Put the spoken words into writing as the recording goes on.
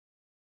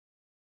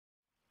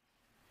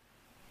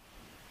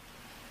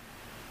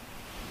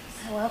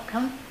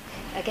Welcome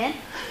again.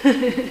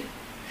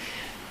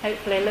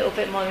 Hopefully a little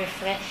bit more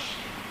refreshed.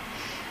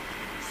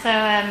 So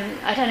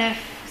I don't know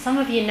if some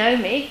of you know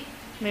me,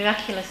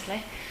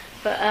 miraculously,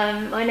 but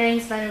my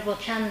name's Venerable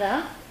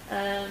Canda.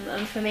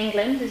 I'm from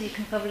England, as you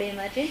can probably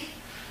imagine,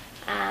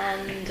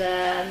 and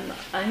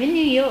I'm in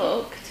New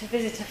York to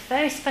visit a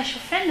very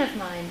special friend of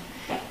mine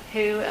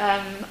who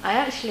I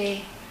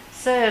actually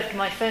served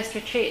my first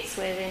retreats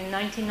with in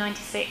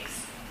 1996.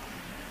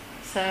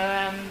 So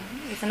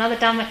it's another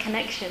Dhamma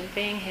connection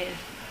being here.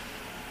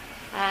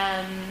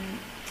 I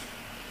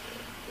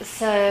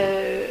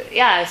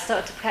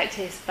started to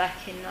practice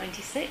back in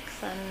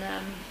 96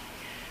 and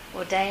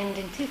ordained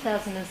in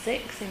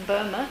 2006 in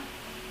Burma.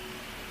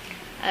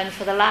 And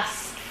for the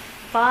last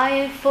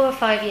 4 or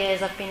 5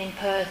 years I've been in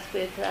Perth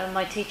with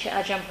my teacher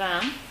Ajahn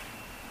Brahm.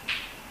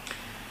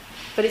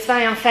 But it's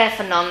very unfair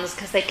for nuns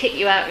because they kick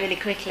you out really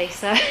quickly,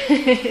 so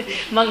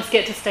monks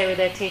get to stay with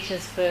their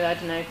teachers for,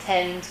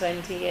 10,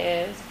 20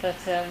 years, but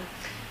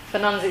for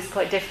nuns it's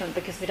quite different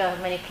because we don't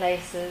have many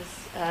places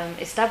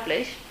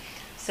established.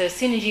 So as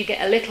soon as you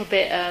get a little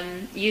bit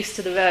used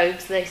to the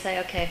robes, they say,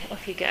 okay,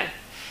 off you go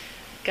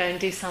and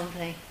do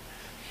something.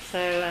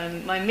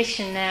 So my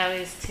mission now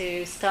is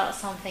to start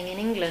something in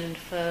England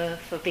for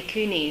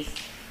bhikkhunis,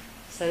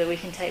 so that we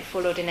can take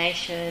full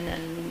ordination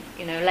and,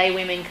 lay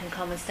women can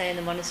come and stay in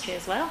the monastery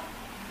as well.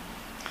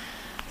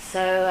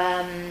 So,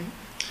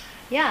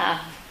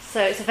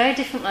 so it's a very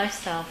different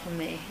lifestyle for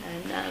me,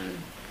 and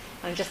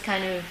I'm just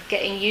kind of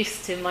getting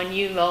used to my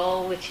new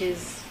role, which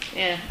is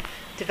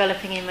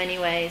developing in many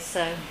ways.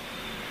 So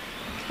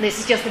this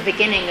is just the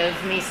beginning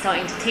of me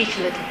starting to teach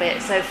a little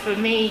bit. So for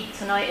me,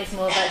 tonight is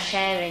more about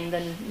sharing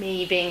than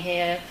me being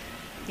here,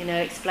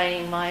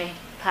 explaining my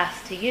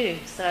path to you.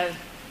 So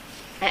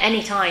at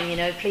any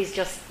time, please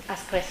just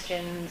ask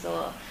questions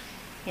or,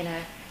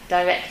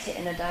 direct it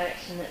in a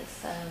direction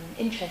that's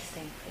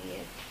interesting for you.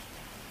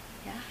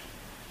 Yeah.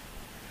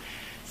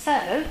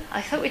 So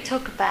I thought we'd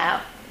talk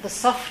about the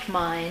soft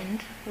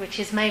mind, which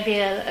is maybe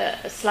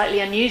a slightly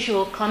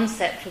unusual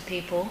concept for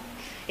people.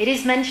 It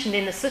is mentioned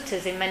in the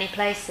suttas in many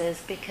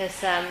places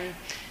because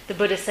the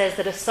Buddha says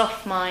that a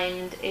soft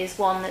mind is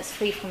one that's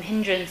free from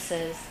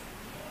hindrances,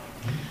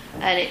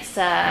 and it's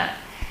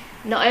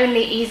not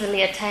only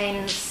easily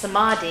attains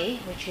samadhi,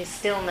 which is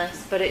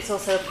stillness, but it's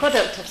also a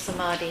product of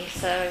samadhi.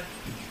 So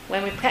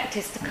when we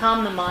practice to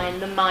calm the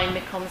mind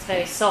becomes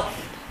very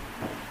soft.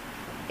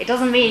 It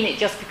doesn't mean it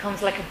just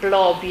becomes like a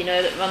blob,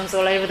 that runs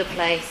all over the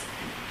place.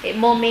 It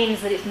more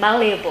means that it's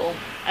malleable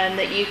and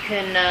that you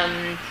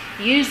can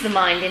use the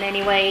mind in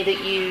any way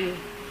that you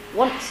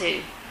want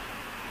to.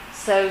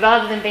 So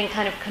rather than being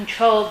kind of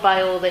controlled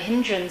by all the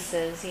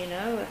hindrances, you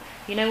know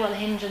what the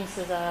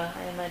hindrances are,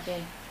 I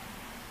imagine.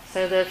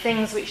 So the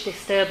things which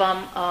disturb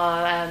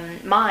our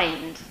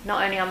mind,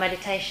 not only our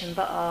meditation,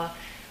 but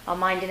our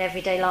mind in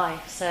everyday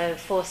life. So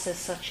forces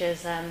such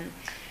as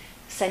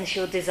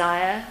sensual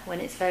desire, when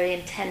it's very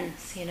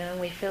intense, and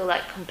we feel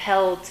like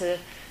compelled to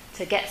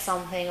get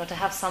something or to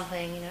have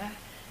something,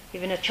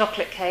 Even a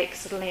chocolate cake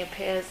suddenly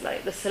appears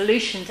like the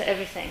solution to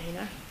everything,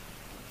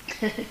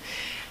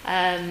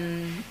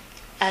 And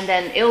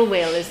then ill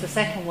will is the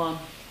second one.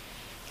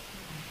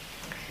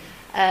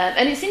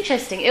 And it's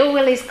interesting, ill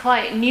will is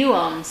quite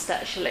nuanced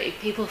actually.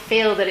 People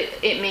feel that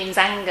it means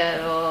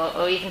anger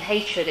or even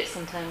hatred, it's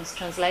sometimes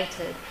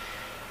translated.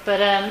 But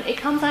it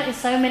comes out in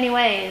so many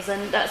ways,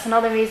 and that's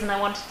another reason I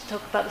wanted to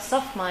talk about the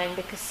soft mind,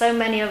 because so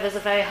many of us are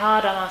very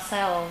hard on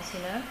ourselves,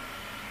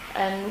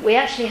 And we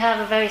actually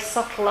have a very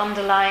subtle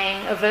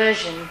underlying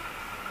aversion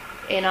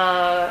in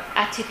our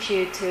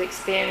attitude to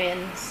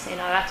experience, in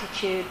our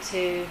attitude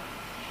to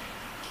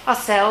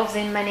ourselves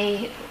in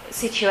many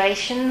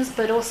situations,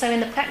 but also in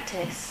the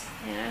practice,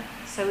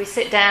 So we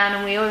sit down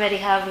and we already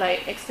have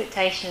like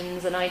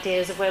expectations and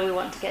ideas of where we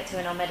want to get to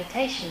in our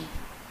meditation,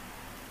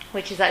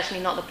 which is actually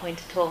not the point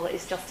at all.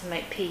 It's just to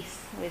make peace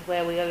with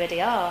where we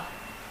already are,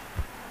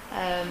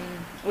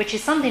 which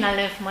is something I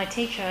learned from my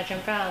teacher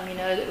Ajahn Brahm.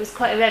 It was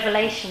quite a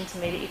revelation to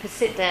me that you could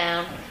sit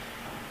down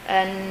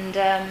and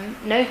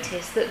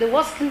notice that there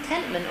was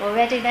contentment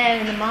already there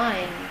in the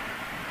mind.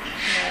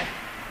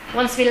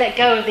 Once we let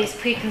go of these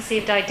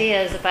preconceived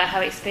ideas about how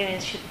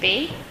experience should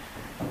be,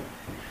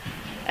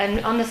 and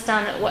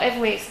understand that whatever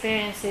we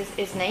experience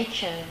is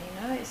nature,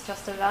 it's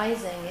just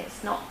arising,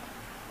 it's not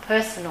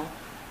personal,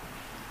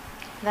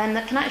 then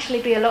there can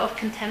actually be a lot of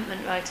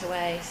contentment right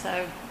away.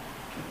 So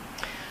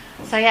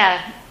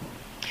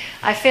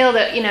I feel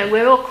that,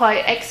 we're all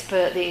quite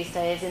expert these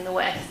days in the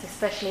West,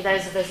 especially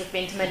those of us who've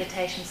been to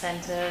meditation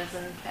centres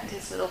and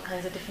practiced with all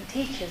kinds of different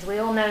teachers. We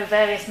all know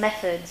various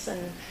methods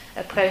and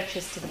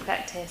approaches to the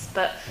practice,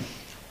 but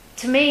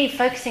to me,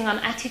 focusing on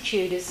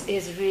attitude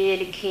is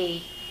really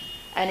key,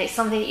 and it's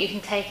something that you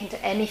can take into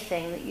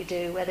anything that you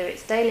do, whether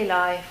it's daily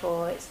life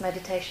or it's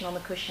meditation on the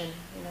cushion,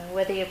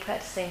 whether you're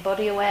practicing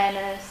body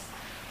awareness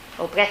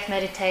or breath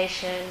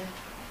meditation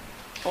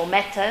or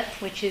metta,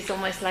 which is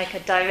almost like a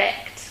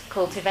direct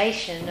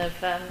cultivation of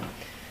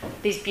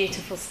these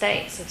beautiful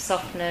states of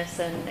softness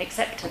and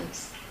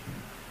acceptance.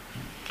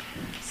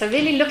 So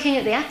really looking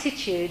at the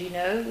attitude,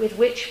 with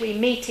which we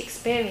meet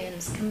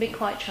experience can be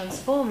quite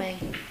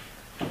transforming.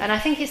 And I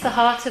think it's the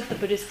heart of the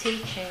Buddha's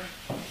teaching,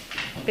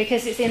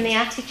 because it's in the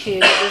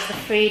attitude that there's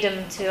the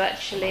freedom to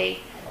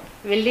actually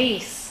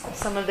release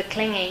some of the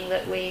clinging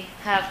that we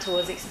have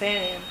towards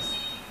experience.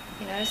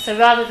 So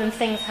rather than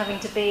things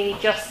having to be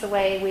just the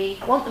way we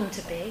want them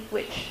to be,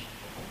 which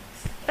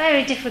is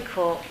very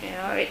difficult,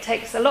 it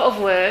takes a lot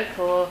of work,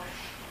 or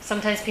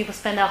sometimes people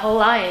spend their whole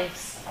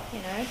lives,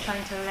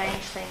 trying to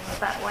arrange things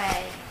that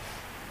way.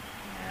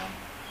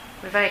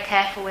 We're very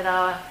careful with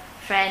our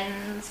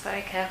friends,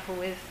 very careful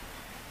with,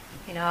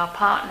 our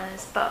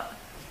partners, but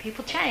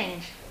people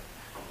change.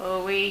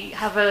 Or we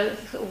have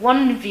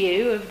one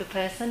view of the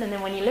person, and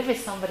then when you live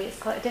with somebody, it's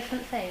quite a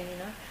different thing,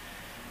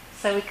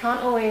 So we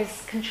can't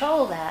always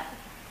control that.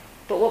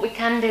 But what we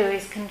can do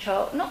is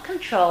not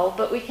control,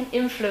 but we can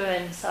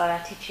influence our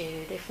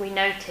attitude if we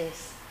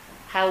notice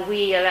how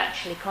we are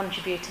actually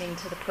contributing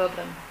to the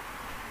problem.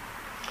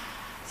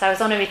 So I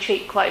was on a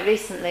retreat quite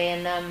recently,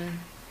 and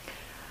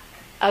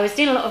I was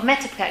doing a lot of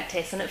metta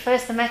practice, and at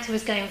first the metta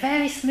was going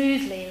very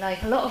smoothly,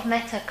 like a lot of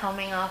metta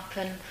coming up,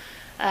 and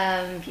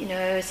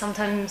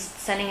sometimes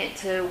sending it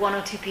to one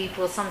or two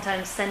people,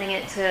 sometimes sending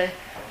it to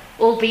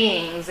all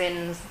beings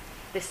in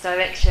this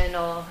direction,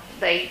 or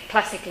they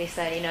classically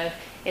say,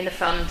 in the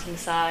front and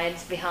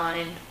sides,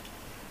 behind.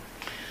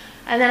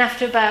 And then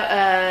after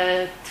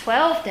about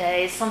 12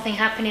 days, something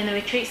happened in the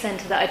retreat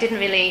centre that I didn't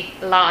really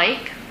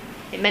like.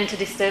 It meant a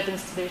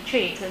disturbance to the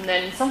retreat, and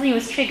then something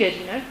was triggered,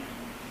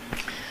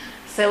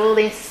 So all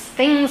these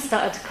things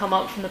started to come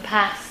up from the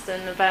past,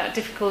 and about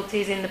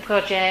difficulties in the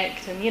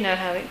project, and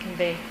how it can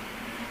be.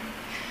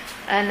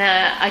 And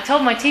I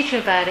told my teacher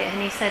about it,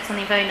 and he said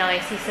something very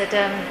nice. He said,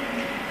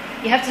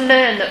 you have to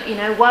learn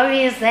that,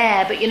 worry is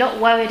there, but you're not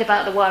worried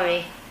about the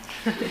worry.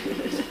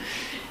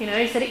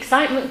 He said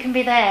excitement can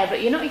be there,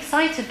 but you're not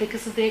excited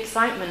because of the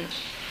excitement.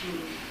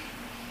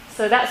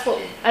 So that's what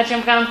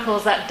Ajahn Brahm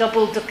calls that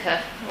double dukkha,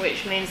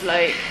 which means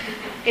like,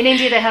 in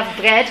India they have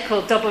bread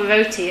called double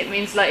roti. It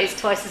means like it's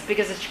twice as big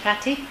as a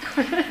chapati.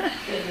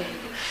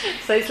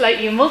 So it's like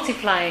you're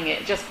multiplying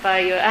it just by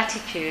your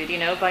attitude,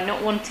 by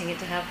not wanting it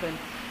to happen.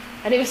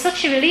 And it was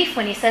such a relief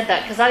when he said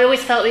that, because I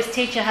always felt this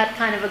teacher had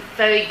kind of a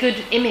very good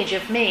image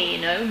of me,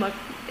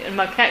 in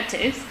my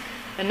practice.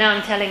 And now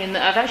I'm telling him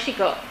that I've actually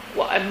got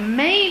what I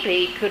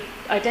maybe could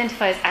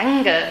identify as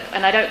anger,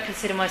 and I don't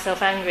consider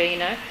myself angry,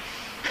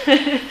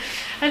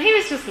 And he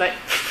was just like,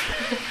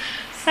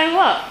 so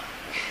what?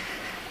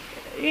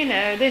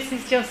 This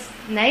is just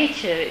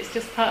nature, it's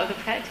just part of the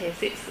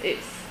practice,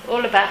 it's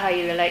all about how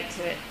you relate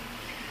to it.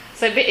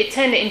 So it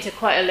turned it into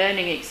quite a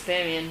learning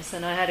experience,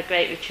 and I had a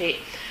great retreat.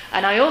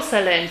 And I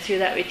also learned through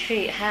that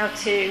retreat how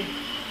to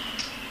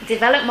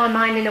develop my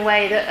mind in a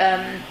way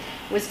that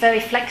was very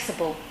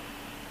flexible.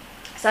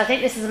 So I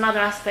think this is another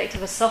aspect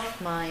of a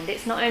soft mind.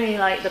 It's not only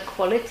like the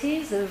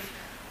qualities of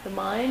the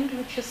mind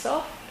which are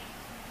soft.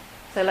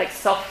 So like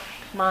soft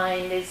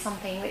mind is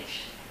something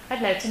which, I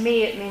don't know, to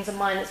me it means a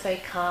mind that's very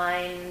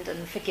kind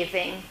and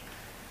forgiving,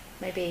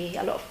 maybe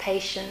a lot of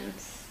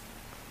patience.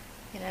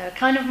 A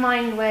kind of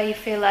mind where you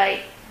feel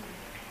like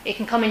it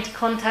can come into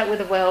contact with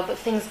the world, but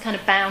things kind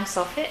of bounce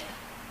off it.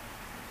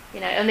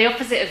 And the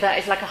opposite of that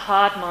is like a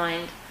hard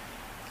mind.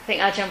 I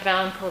think Ajahn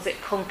Brahm calls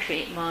it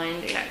concrete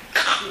mind,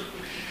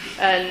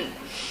 And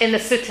in the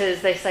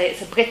suttas they say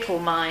it's a brittle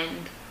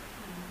mind.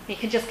 You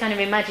can just kind of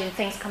imagine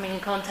things coming in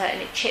contact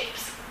and it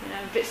chips,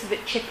 bits of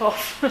it chip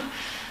off,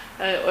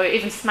 or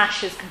even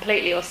smashes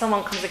completely, or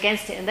someone comes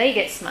against it and they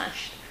get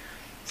smashed.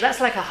 So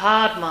that's like a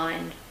hard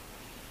mind.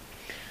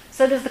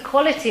 So there's the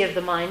quality of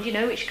the mind,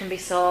 which can be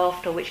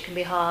soft or which can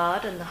be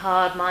hard, and the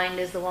hard mind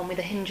is the one with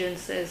the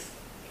hindrances.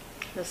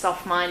 The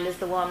soft mind is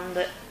the one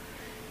that,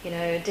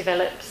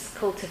 develops,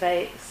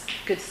 cultivates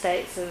good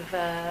states of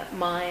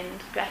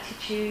mind,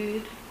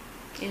 gratitude,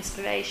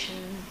 inspiration,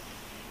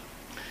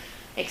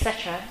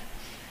 etc.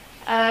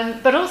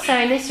 But also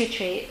in this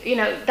retreat,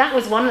 that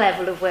was one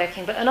level of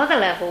working, but another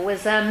level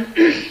was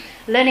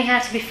learning how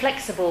to be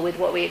flexible with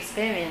what we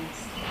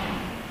experienced.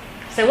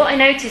 So what I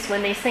noticed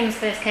when these things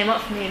first came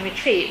up for me in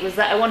retreat was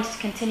that I wanted to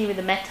continue with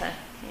the metta.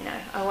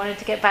 I wanted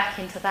to get back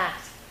into that.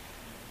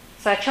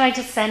 So I tried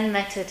to send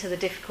metta to the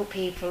difficult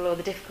people or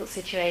the difficult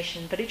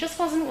situation, but it just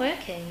wasn't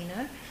working,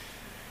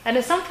 And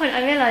at some point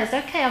I realised,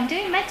 okay, I'm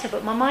doing metta,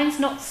 but my mind's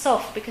not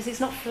soft because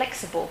it's not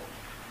flexible.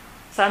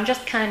 So I'm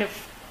just kind of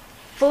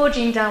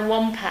forging down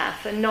one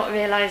path and not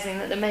realising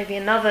that there may be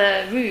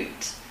another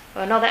route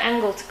or another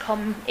angle to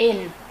come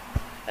in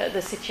at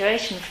the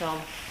situation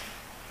from.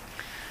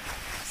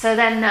 So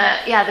then,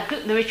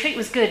 the retreat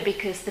was good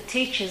because the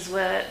teachers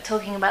were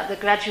talking about the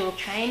gradual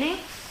training.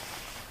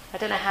 I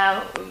don't know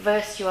how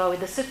versed you are with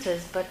the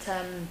suttas, but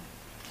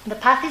the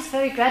path is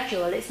very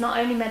gradual. It's not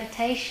only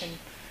meditation.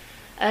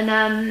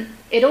 And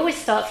it always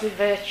starts with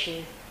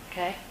virtue,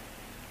 okay?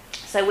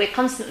 So we're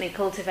constantly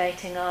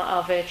cultivating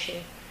our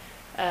virtue.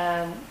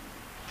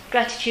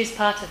 Gratitude's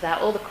part of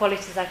that. All the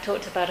qualities I've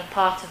talked about are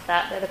part of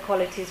that. They're the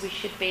qualities we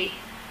should be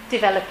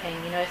developing,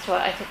 through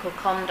our ethical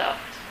conduct.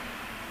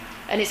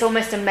 And it's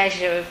almost a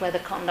measure of whether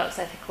conduct's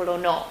ethical or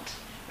not.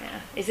 Yeah.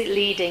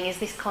 Is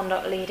this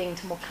conduct leading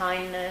to more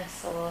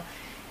kindness, or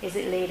is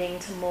it leading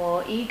to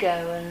more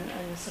ego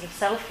and sort of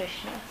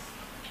selfishness,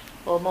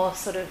 or more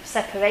sort of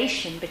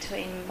separation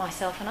between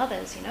myself and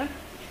others,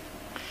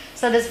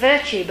 So there's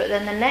virtue, but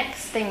then the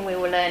next thing we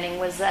were learning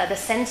was the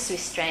sense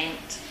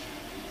restraint.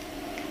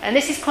 And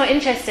this is quite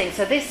interesting.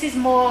 So this is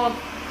more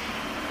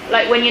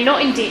like when you're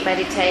not in deep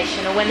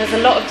meditation, or when there's a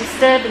lot of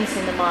disturbance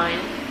in the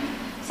mind.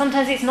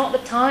 Sometimes it's not the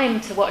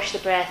time to watch the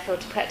breath or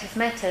to practice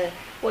metta.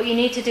 What you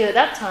need to do at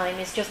that time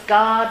is just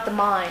guard the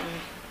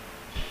mind.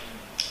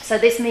 So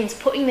this means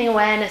putting the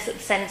awareness at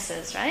the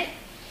senses, right?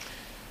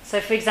 So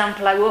for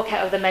example, I walk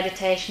out of the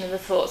meditation and the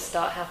thoughts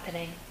start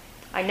happening.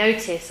 I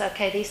notice,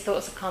 okay, these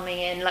thoughts are coming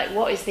in, like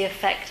what is the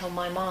effect on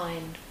my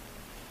mind?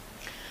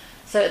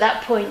 So at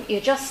that point, you're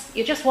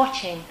just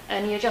watching,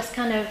 and you're just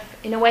kind of,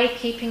 in a way,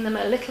 keeping them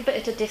a little bit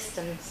at a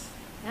distance.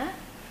 Yeah?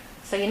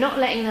 So you're not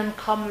letting them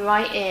come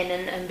right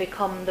in and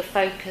become the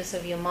focus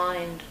of your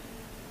mind.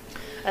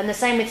 And the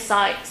same with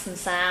sights and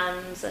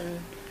sounds and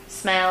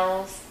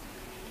smells.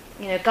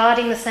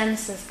 Guarding the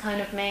senses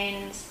kind of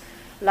means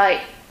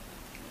like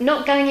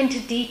not going into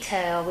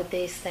detail with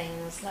these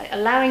things, like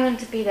allowing them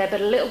to be there, but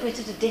a little bit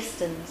at a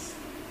distance.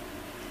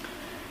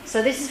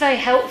 So this is very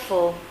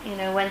helpful,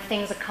 when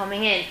things are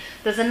coming in.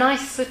 There's a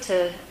nice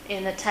sutta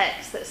in the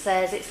text that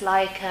says it's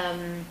like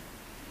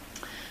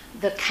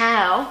the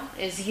cow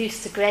is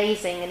used to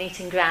grazing and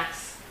eating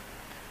grass.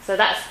 So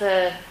that's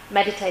the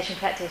meditation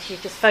practice.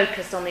 She's just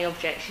focused on the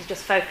object. She's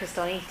just focused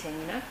on eating,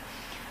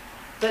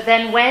 But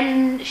then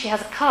when she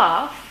has a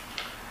calf,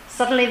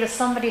 suddenly there's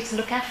somebody to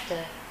look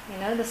after.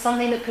 There's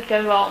something that could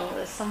go wrong.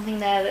 There's something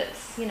there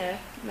that's,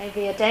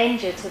 maybe a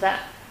danger to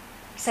that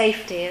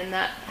safety and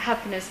that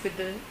happiness with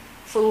the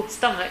full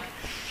stomach.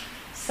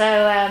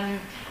 So,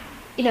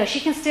 she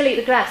can still eat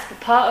the grass, but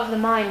part of the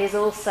mind is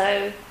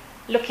also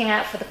looking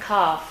out for the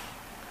calf.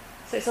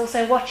 So it's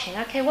also watching,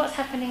 okay, what's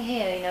happening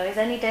here? Is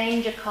any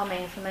danger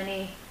coming from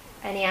any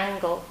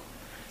angle?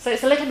 So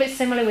it's a little bit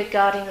similar with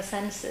guarding the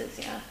senses,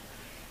 yeah.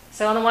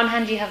 So on the one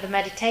hand you have the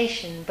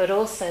meditation, but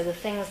also the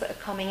things that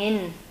are coming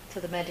in to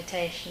the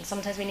meditation.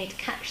 Sometimes we need to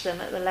catch them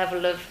at the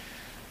level of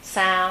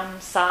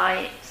sound,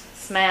 sight,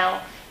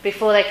 smell,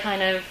 before they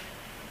kind of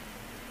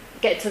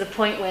get to the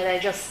point where they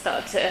just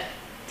start to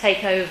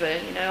take over,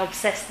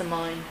 obsess the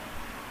mind.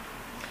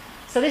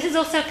 So this is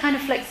also a kind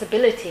of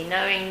flexibility,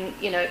 knowing,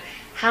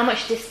 how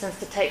much distance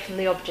to take from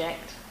the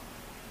object.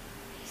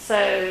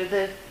 So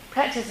the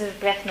practice of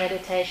breath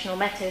meditation or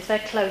metta is very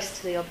close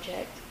to the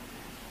object,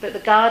 but the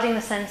guarding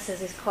the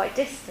senses is quite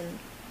distant.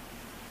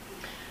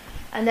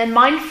 And then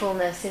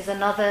mindfulness is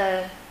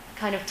another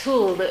kind of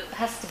tool that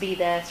has to be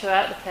there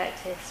throughout the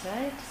practice,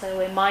 right? So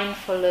we're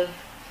mindful of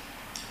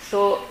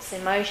thoughts,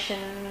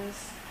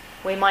 emotions,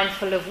 we're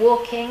mindful of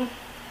walking,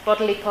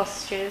 bodily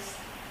postures,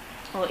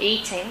 or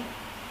eating.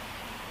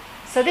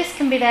 So this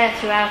can be there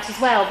throughout as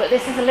well, but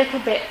this is a little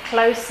bit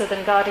closer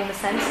than guarding the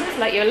senses.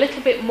 Like you're a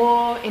little bit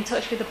more in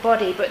touch with the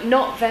body, but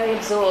not very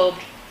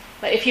absorbed.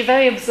 Like if you're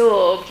very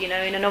absorbed, in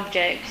an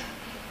object,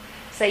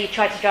 say you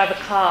try to drive a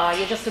car,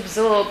 you're just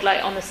absorbed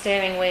like on the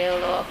steering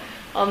wheel or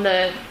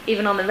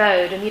even on the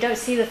road, and you don't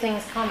see the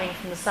things coming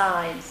from the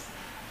sides.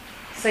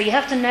 So you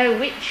have to know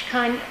which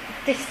kind of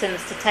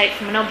distance to take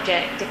from an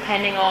object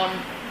depending on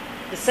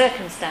the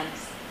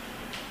circumstance.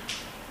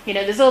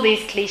 There's all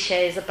these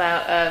cliches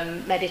about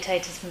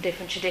meditators from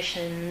different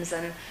traditions,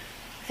 and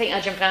I think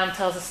Ajahn Brahm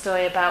tells a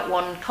story about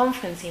one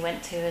conference he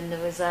went to, and there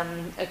was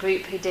a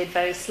group who did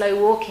very slow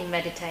walking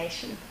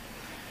meditation.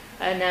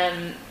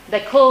 And they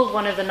called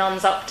one of the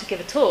nuns up to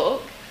give a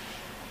talk,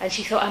 and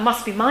she thought, I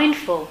must be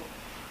mindful.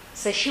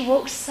 So she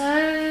walked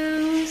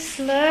so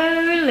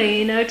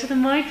slowly, to the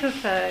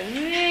microphone,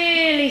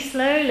 really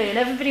slowly, and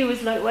everybody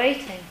was like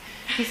waiting.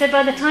 He said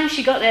by the time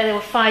she got there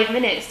were 5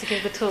 minutes to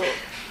give the talk,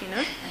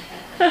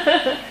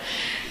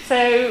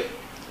 So,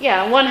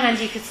 yeah, on one hand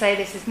you could say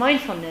this is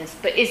mindfulness,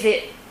 but is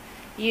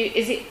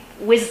it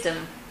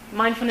wisdom?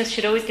 Mindfulness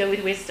should always go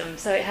with wisdom,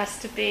 so it has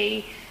to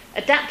be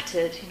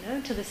adapted,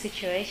 to the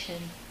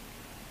situation.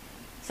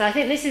 So I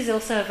think this is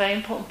also a very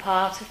important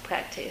part of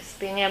practice,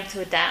 being able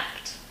to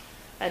adapt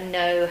and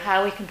know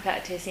how we can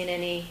practice in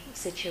any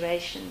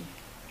situation.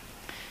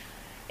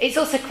 It's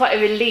also quite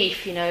a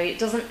relief,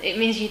 it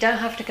means you don't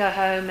have to go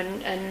home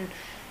and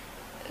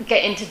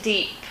get into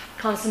deep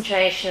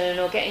concentration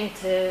or get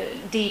into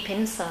deep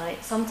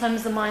insight.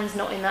 Sometimes the mind's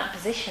not in that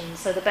position,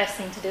 so the best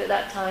thing to do at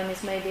that time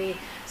is maybe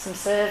some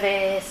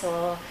service,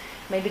 or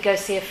maybe go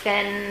see a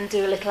friend,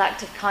 do a little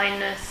act of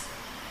kindness,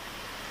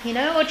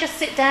 or just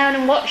sit down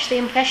and watch the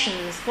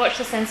impressions, watch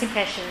the sense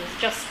impressions,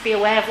 just be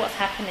aware of what's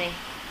happening.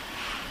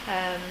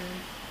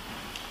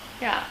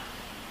 Yeah.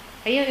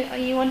 Are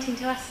you wanting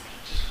to ask?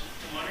 Just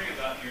wondering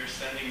about your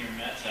sending your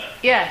metta,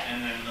 yeah,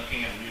 and then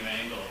looking at a new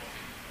angle.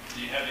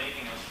 Do you have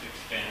anything else to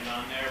expand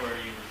on there, where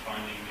you were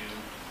finding new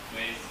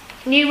ways?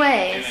 New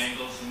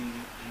angles and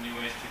new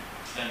ways to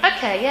send.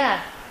 Okay,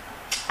 yeah.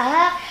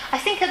 I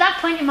think at that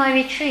point in my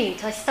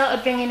retreat, I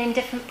started bringing in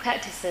different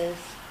practices.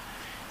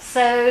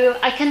 So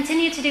I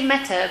continued to do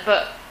metta,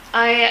 but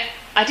I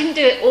didn't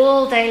do it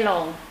all day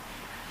long.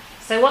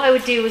 So what I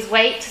would do was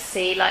wait to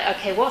see, like,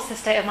 okay, what's the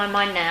state of my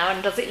mind now,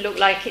 and does it look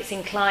like it's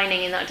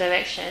inclining in that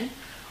direction,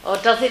 or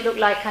does it look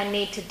like I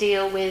need to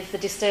deal with the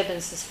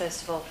disturbances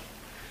first of all?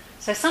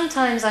 So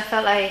sometimes I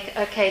felt like,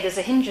 okay, there's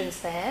a hindrance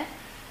there.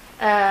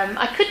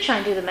 I could try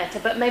and do the metta,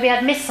 but maybe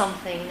I'd miss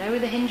something,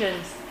 with the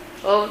hindrance,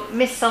 or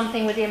miss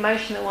something with the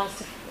emotion that wants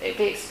to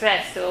be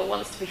expressed or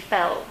wants to be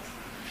felt.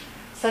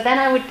 So then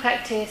I would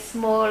practice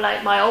more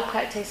like my old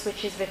practice,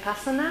 which is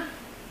vipassana.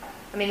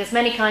 I mean, there's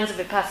many kinds of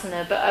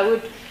vipassana, but I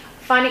would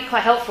find it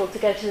quite helpful to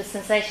go to the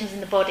sensations in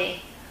the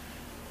body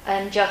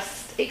and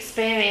just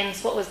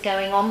experience what was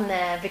going on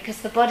there,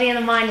 because the body and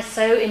the mind are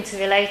so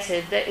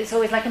interrelated that it's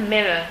always like a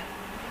mirror.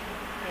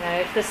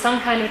 If there's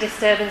some kind of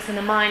disturbance in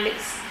the mind,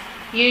 it's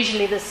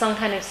usually there's some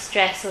kind of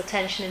stress or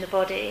tension in the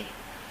body.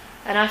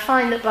 And I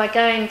find that by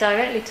going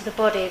directly to the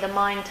body, the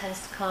mind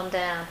tends to calm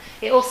down.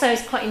 It also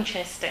is quite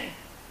interesting,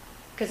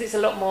 because it's a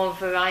lot more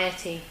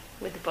variety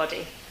with the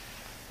body.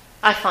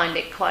 I find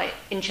it quite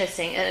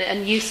interesting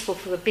and useful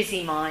for a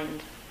busy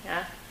mind.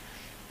 Yeah?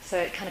 So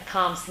it kind of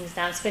calms things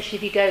down, especially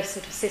if you go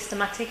sort of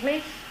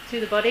systematically through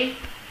the body.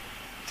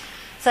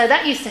 So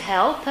that used to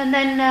help. And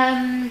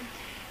then,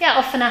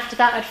 often after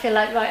that I'd feel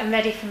like, right, I'm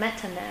ready for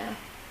metta now.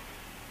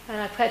 And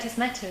I practice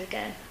metta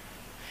again.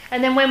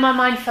 And then when my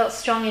mind felt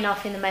strong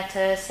enough in the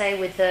metta, say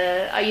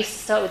I used to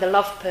start with a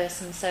loved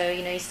person, so,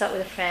 you start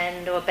with a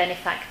friend or a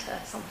benefactor,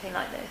 something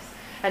like this.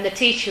 And the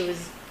teacher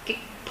was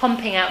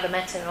pumping out the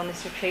metta on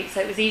this retreat, so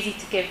it was easy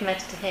to give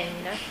metta to him,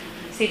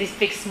 see this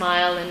big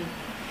smile and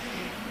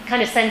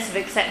kind of sense of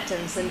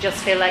acceptance and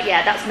just feel like,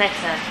 yeah, that's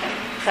metta.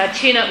 So I'd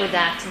tune up with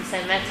that and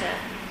say metta.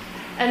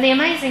 And the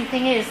amazing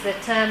thing is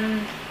that,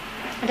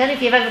 I don't know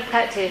if you've ever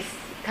practiced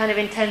kind of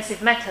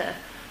intensive metta,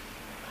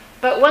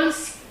 but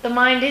once the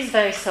mind is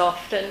very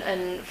soft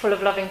and full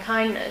of loving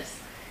kindness,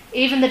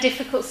 even the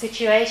difficult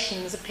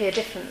situations appear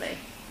differently.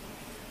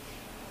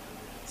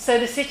 So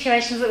the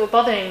situations that were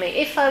bothering me,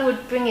 if I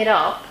would bring it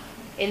up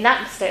in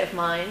that state of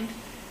mind,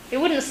 it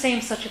wouldn't seem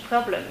such a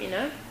problem,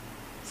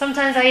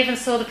 Sometimes I even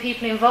saw the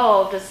people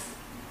involved as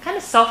kind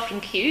of soft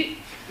and cute,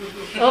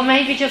 or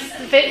maybe just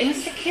a bit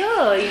insecure,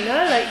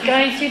 like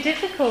going through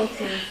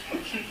difficulties.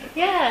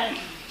 Yeah,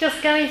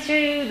 just going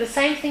through the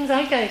same things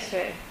I go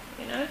through,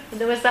 And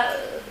there was that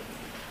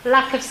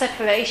lack of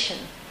separation.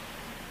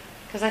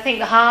 Because I think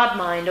the hard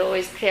mind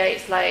always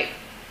creates like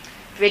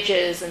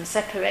bridges and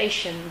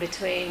separation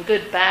between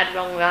good, bad,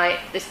 wrong, right,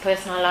 this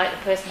person I like, the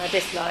person I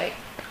dislike.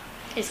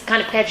 It's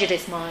kind of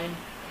prejudice mind.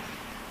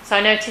 So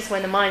I notice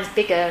when the mind's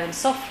bigger and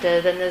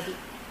softer, then there's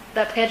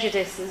that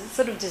prejudice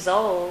sort of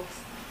dissolves.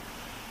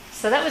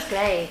 So that was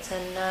great.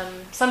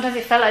 And sometimes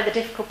it felt like the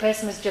difficult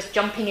person was just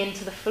jumping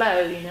into the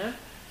flow,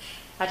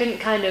 I didn't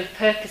kind of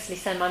purposely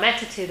send my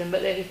metta to them,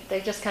 but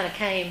they just kind of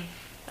came,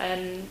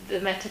 and the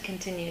metta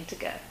continued to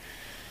go.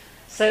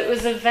 So it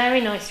was a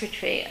very nice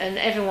retreat, and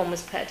everyone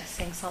was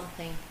practicing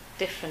something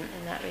different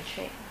in that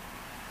retreat.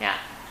 Yeah.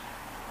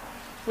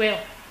 Will.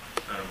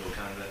 Honorable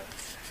Canda,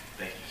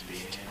 thank you for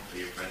being here, for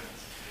your presence.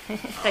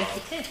 Thank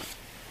you too.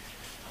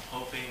 I'm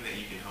hoping that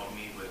you can help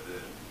me with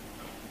a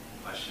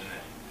question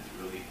that is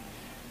really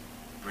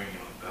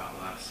bringing about a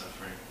lot of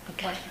suffering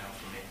right now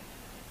for me.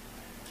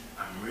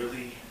 I'm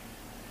really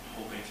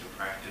hoping to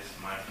practice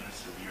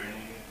mindfulness of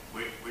urinating.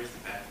 Where's the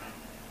bathroom?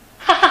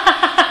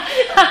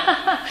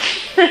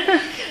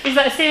 Is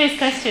that a serious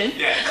question?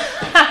 Yeah.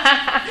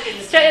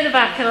 Straight at the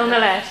back and on the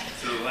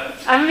left. To the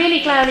left. I'm really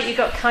glad that you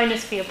got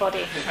kindness for your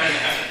body.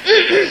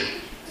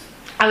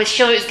 I was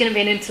sure it was going to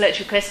be an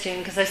intellectual question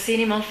because I've seen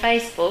him on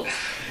Facebook,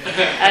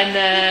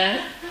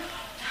 and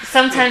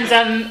sometimes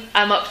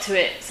I'm up to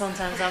it,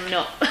 sometimes I'm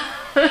not.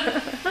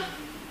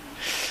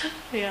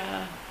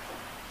 Yeah.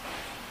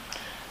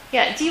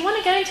 Yeah. Do you want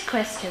to go into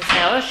questions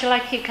now, or shall I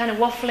keep kind of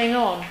waffling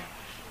on?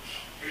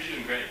 You're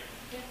doing great.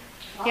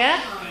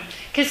 Yeah?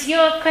 Because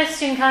your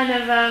question kind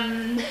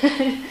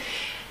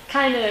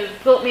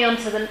of brought me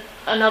onto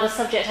another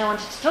subject I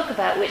wanted to talk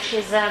about, which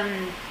is,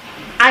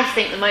 I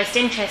think, the most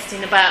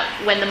interesting about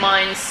when the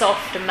mind's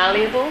soft and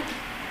malleable.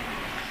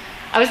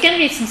 I was going to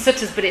read some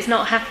suttas, but it's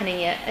not happening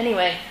yet.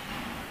 Anyway.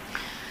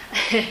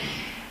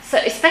 So,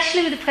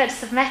 especially with the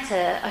practice of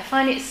metta, I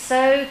find it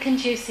so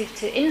conducive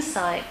to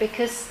insight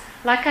because,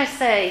 like I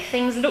say,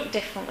 things look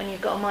different when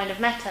you've got a mind of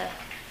metta.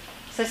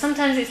 So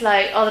sometimes it's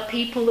like, oh, the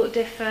people look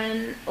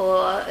different,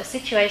 or a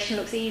situation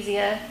looks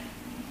easier.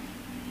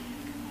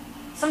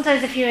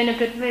 Sometimes if you're in a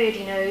good mood,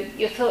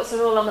 your thoughts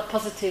are all on the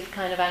positive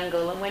kind of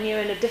angle, and when you're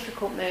in a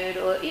difficult mood,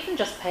 or even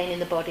just pain in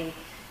the body,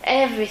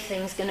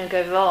 everything's going to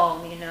go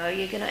wrong,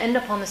 You're going to end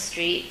up on the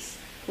streets,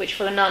 which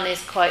for a nun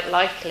is quite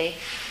likely.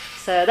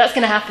 So that's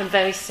going to happen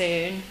very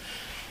soon.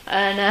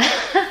 And,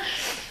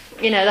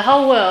 the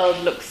whole world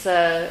looks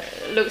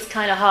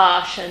kind of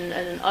harsh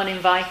and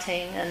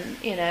uninviting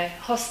and,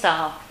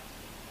 hostile.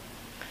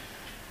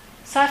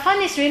 So I find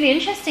this really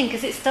interesting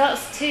because it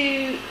starts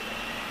to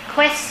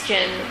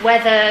question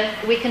whether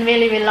we can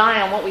really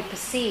rely on what we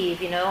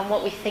perceive, on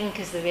what we think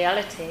is the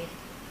reality.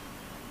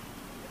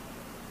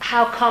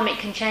 how come it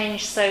can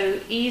change so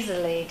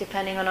easily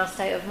depending on our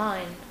state of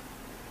mind.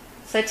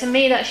 So to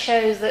me that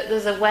shows that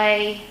there's a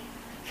way.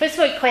 First of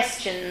all, it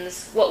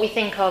questions what we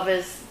think of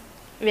as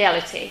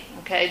reality.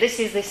 Okay, this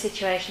is this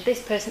situation,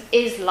 this person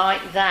is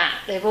like that,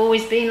 they've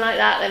always been like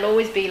that, they'll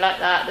always be like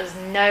that, there's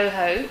no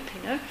hope,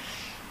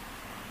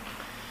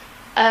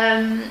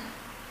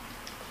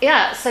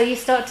 so you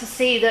start to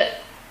see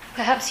that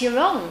perhaps you're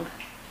wrong.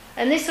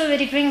 And this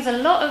already brings a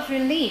lot of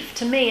relief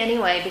to me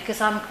anyway,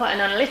 because I'm quite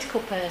an analytical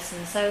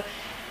person, so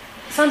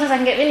sometimes I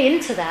can get really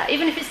into that,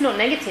 even if it's not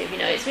negative,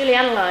 it's really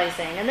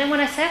analysing. And then when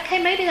I say,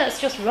 okay, maybe that's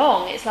just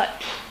wrong, it's like,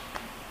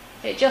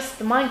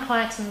 the mind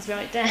quietens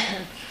right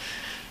down.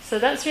 So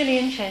that's really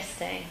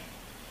interesting.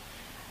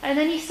 And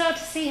then you start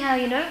to see how,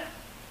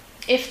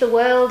 if the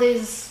world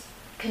is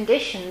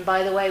conditioned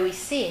by the way we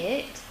see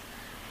it,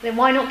 then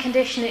why not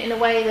condition it in a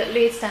way that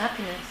leads to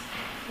happiness?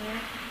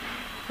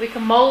 We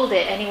can mould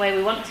it any way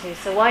we want to,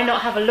 so why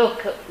not have a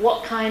look at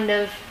what kind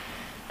of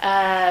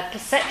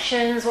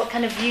perceptions, what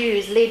kind of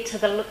views lead to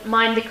the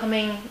mind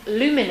becoming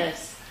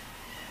luminous,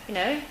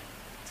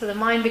 to the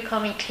mind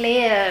becoming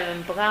clear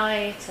and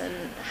bright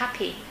and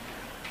happy.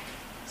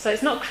 So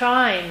it's not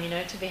crime,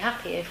 to be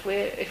happy if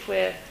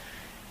we're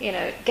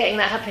getting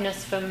that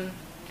happiness from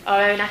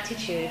our own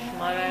attitude,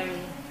 from our own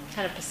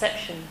kind of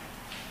perception.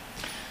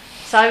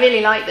 So I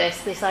really like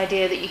this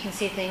idea that you can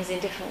see things in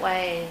different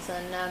ways.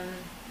 And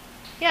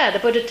the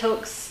Buddha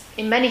talks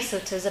in many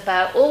suttas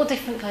about all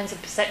different kinds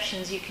of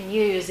perceptions you can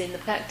use in the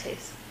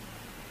practice.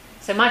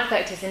 So my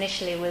practice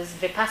initially was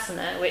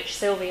Vipassana, which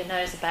Sylvia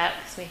knows about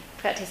because we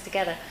practice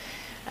together.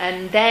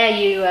 And there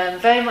you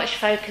very much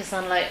focus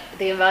on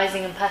the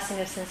arising and passing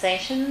of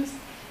sensations,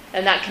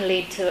 and that can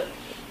lead to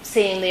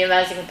seeing the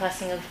arising and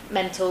passing of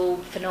mental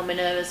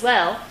phenomena as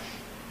well.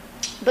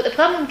 But the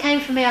problem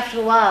came for me after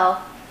a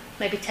while,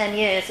 maybe 10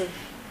 years of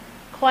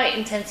quite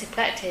intensive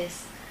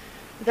practice,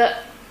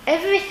 that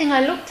everything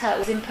I looked at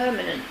was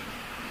impermanent.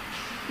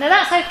 Now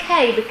that's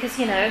okay because,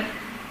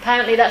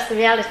 apparently that's the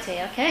reality,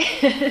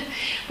 okay?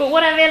 But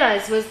what I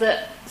realised was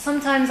that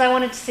sometimes I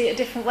wanted to see it a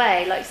different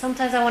way. Like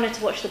sometimes I wanted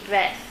to watch the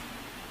breath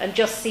and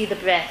just see the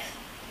breath.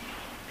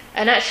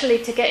 And actually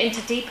to get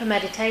into deeper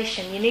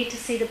meditation, you need to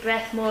see the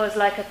breath more as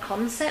like a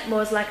concept,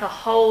 more as like a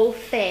whole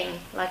thing.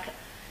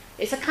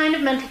 It's a kind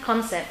of mental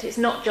concept. It's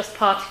not just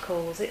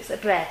particles, it's a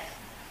breath.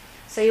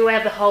 So you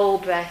have the whole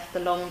breath,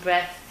 the long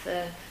breath,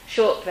 the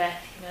short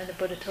breath, the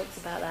Buddha talks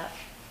about that.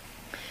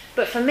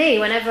 But for me,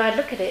 whenever I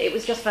look at it, it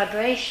was just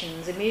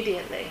vibrations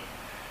immediately.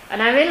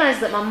 And I realised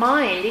that my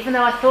mind, even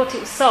though I thought it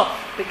was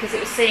soft because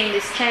it was seeing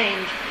this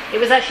change, it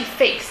was actually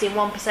fixed in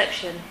one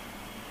perception.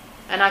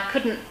 And I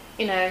couldn't,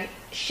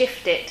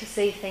 shift it to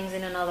see things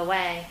in another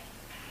way.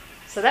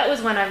 So that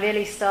was when I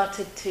really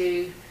started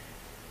to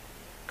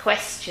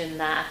question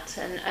that.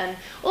 And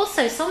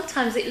also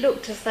sometimes it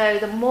looked as though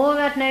the more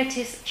I'd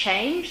notice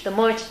change, the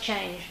more it'd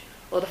change,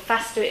 or the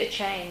faster it'd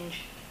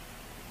change.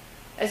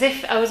 As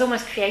if I was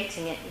almost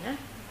creating it,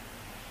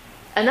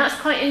 And that's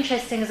quite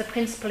interesting as a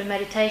principle in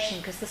meditation,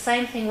 because the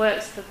same thing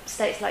works for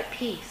states like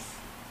peace.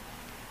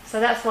 So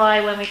that's why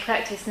when we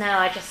practice now,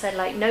 I just said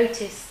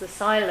notice the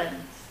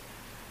silence.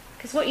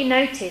 Because what you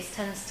notice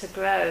tends to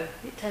grow.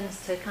 It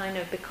tends to kind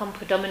of become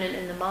predominant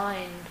in the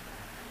mind.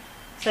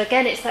 So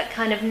again, it's that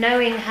kind of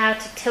knowing how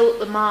to tilt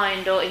the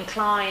mind or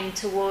incline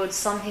towards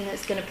something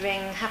that's going to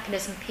bring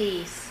happiness and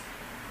peace.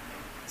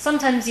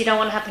 Sometimes you don't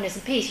want happiness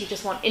and peace, you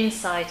just want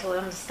insight or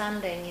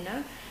understanding,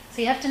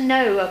 So you have to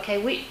know, okay,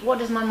 what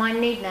does my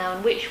mind need now,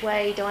 and which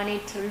way do I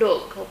need to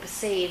look or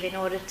perceive in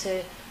order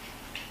to,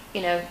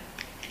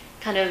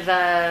 kind of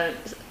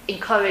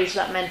encourage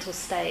that mental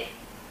state.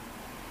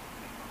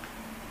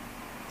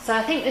 So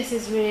I think this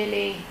is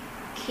really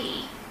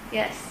key.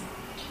 Yes?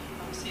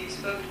 So you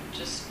spoke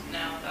just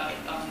now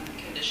about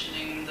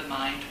conditioning the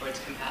mind towards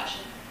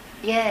compassion.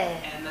 Yeah.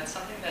 And that's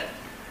something that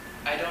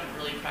I don't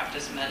really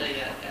practice metta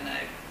yet, and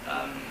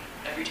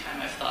every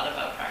time I've thought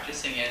about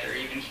practicing it or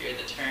even hear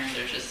the term,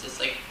 there's just this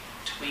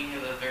twing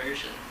of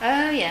aversion.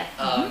 Oh yeah.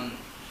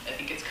 I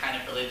think it's kind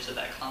of related to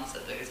that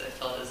concept because I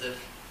felt as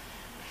if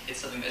it's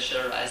something that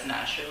should arise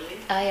naturally.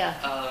 Oh yeah.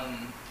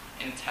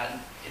 And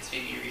it's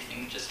made me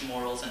rethink just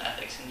morals and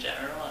ethics in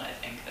general, and I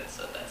think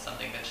that's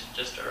something that should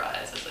just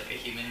arise as a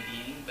human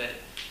being. But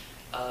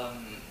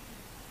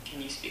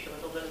can you speak a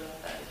little bit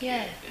about that?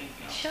 Yeah,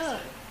 sure.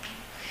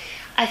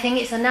 I think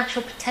it's a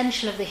natural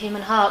potential of the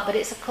human heart, but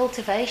it's a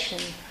cultivation.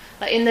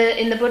 Like in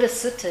the Buddha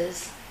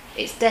suttas,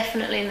 it's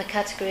definitely in the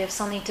category of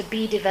something to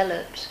be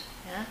developed.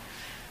 Yeah.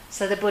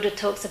 So the Buddha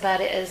talks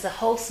about it as a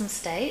wholesome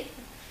state,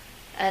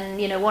 and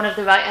one of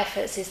the right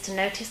efforts is to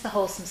notice the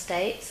wholesome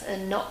states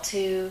and not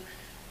to,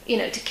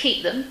 to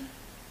keep them,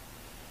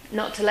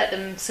 not to let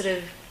them sort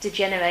of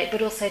degenerate,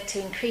 but also to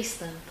increase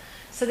them.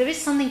 So there is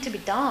something to be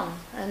done,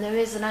 and there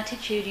is an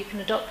attitude you can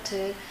adopt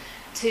to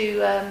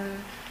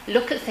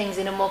look at things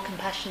in a more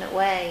compassionate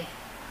way.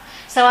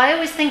 So I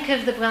always think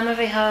of the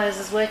Brahmaviharas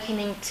as working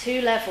in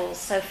two levels.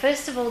 So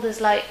first of all,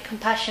 there's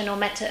compassion or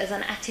metta as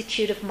an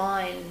attitude of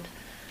mind.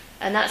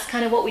 And that's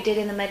kind of what we did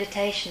in the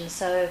meditation.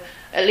 So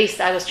at least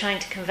I was trying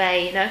to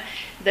convey, you know,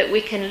 that we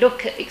can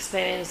look at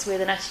experience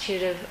with an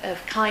attitude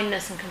of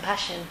kindness and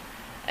compassion,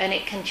 and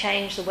it can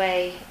change the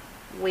way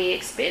we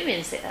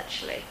experience it,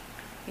 actually.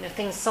 You know,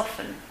 things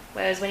soften.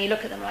 Whereas when you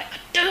look at them like, I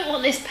don't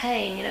want this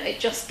pain, you know, it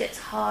just gets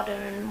harder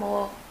and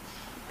more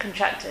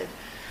contracted.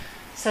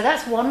 So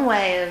that's one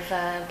way of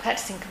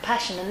practicing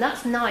compassion, and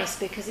that's nice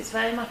because it's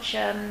very much,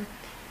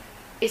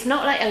 it's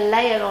not like a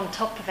layer on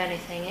top of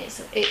anything.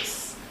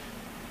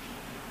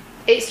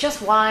 It's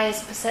just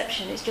wise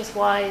perception, it's just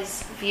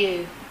wise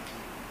view.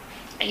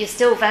 And you're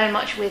still very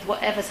much with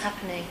whatever's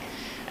happening.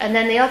 And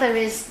then the other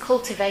is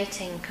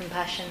cultivating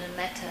compassion and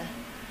metta.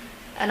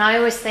 And I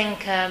always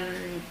think,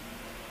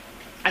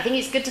 I think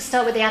it's good to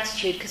start with the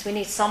attitude because we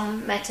need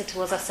some metta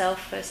towards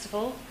ourselves first of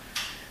all.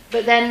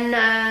 But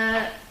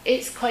then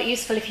it's quite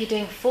useful if you're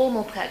doing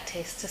formal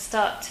practice to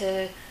start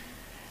to,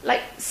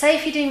 like, say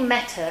if you're doing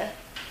metta,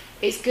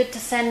 it's good to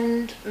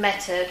send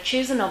metta,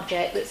 choose an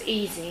object that's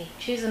easy,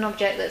 choose an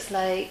object that's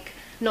like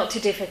not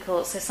too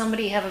difficult, so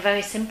somebody you have a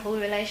very simple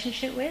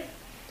relationship with.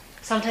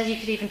 Sometimes you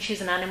could even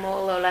choose an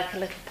animal or like a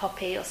little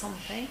puppy or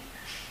something.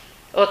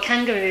 Or a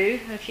kangaroo.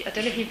 I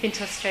don't know if you've been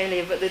to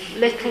Australia, but the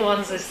little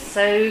ones are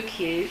so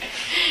cute.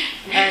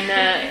 And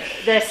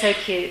they're so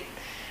cute.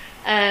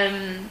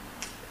 And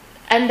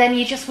then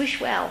you just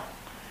wish well.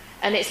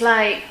 And it's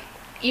like,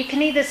 you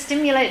can either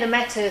stimulate the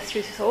metta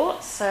through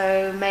thoughts,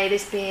 so may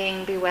this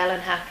being be well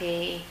and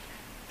happy.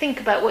 Think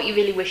about what you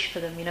really wish for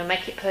them, you know,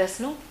 make it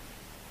personal.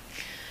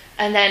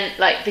 And then,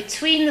 like,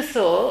 between the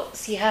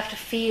thoughts, you have to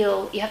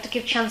feel, you have to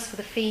give chance for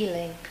the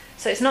feeling.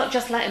 So it's not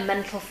just like a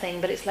mental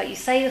thing, but it's like you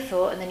say the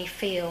thought and then you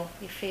feel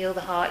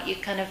the heart. You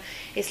kind of,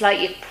 it's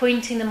like you're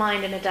pointing the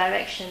mind in a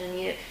direction and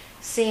you're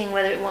seeing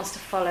whether it wants to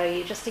follow.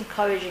 You're just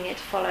encouraging it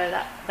to follow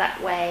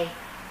that way.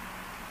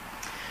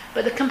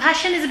 But the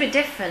compassion is a bit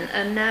different,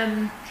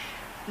 and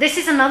this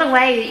is another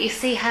way that you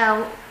see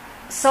how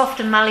soft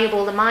and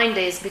malleable the mind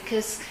is,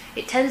 because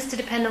it tends to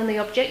depend on the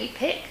object you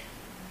pick.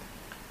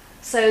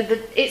 So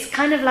it's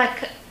kind of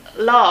like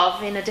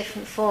love in a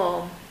different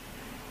form,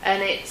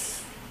 and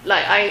it's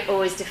like, I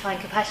always define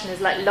compassion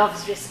as like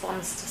love's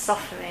response to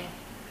suffering.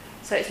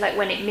 So it's like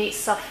when it meets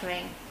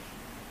suffering,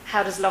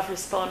 how does love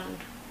respond?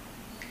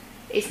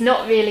 It's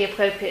not really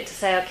appropriate to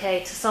say,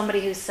 okay, to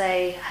somebody who,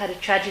 say, had a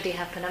tragedy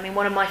happen. I mean,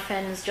 one of my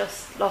friends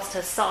just lost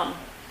her son,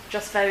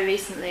 just very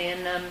recently,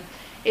 and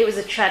it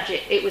was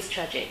tragic.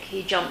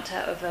 He jumped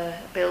out of a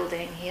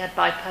building. He had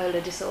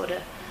bipolar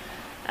disorder.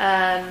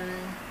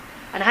 And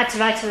I had to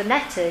write her a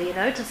letter, you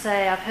know, to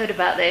say, I've heard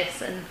about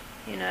this, and,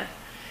 you know,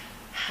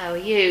 how are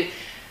you?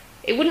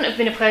 It wouldn't have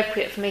been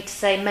appropriate for me to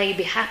say, may you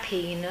be happy,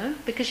 you know,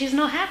 because she's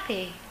not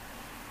happy.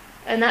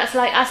 And that's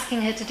like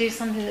asking her to do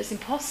something that's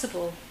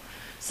impossible.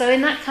 So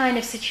in that kind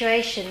of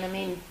situation, I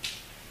mean,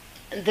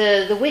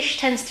 the wish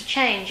tends to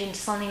change into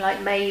something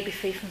like, may you be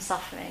free from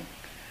suffering,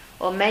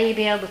 or may you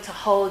be able to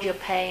hold your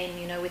pain,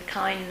 you know, with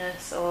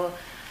kindness, or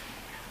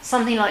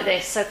something like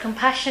this. So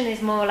compassion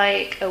is more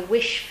like a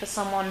wish for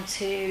someone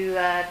to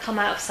come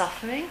out of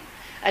suffering,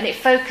 and it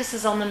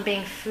focuses on them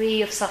being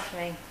free of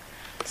suffering.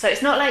 So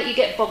it's not like you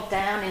get bogged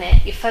down in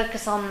it. You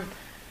focus on,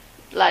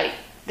 like,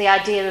 the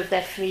idea of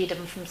their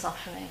freedom from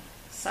suffering.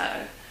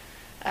 So,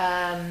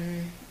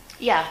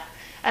 yeah.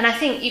 And I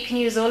think you can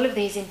use all of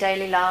these in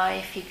daily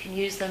life. You can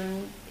use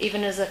them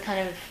even as a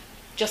kind of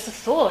just a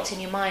thought in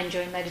your mind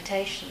during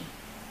meditation.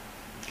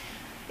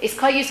 It's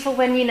quite useful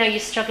when, you know, you're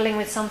struggling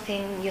with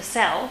something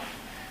yourself,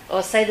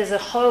 or say there's a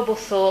horrible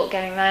thought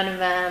going round and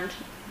round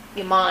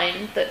your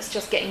mind that's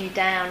just getting you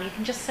down. You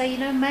can just say, you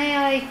know, may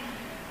I,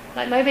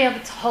 like, maybe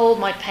able to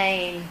hold my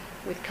pain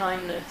with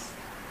kindness.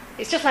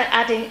 It's just like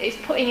it's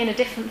putting in a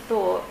different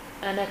thought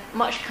and a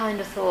much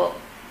kinder thought,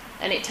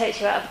 and it takes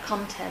you out of the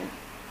content.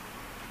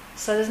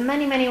 So there's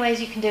many, many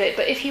ways you can do it.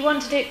 But if you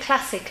want to do it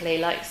classically,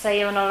 like say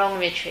you're on a long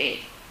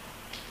retreat,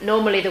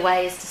 normally the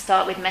way is to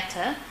start with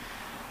metta,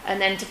 and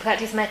then to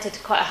practice metta to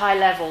quite a high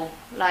level,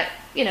 like,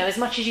 you know, as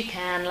much as you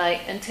can, like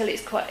until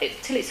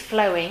it's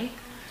flowing,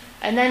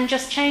 and then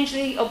just change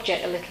the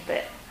object a little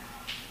bit.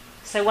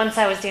 So once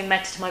I was doing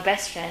metta to my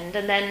best friend,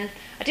 and then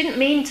I didn't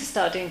mean to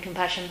start doing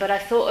compassion, but I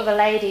thought of a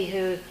lady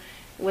who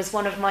was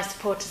one of my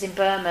supporters in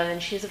Burma,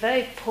 and she was a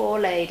very poor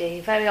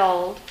lady, very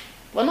old.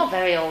 Well, not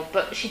very old,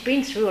 but she'd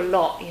been through a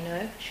lot, you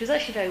know. She was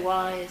actually very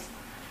wise.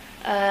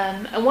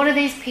 And one of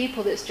these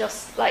people that's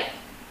just like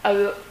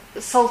a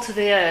salt of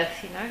the earth,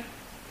 you know.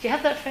 Do you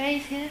have that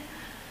phrase here?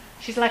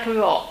 She's like a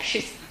rock.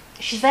 She's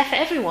there for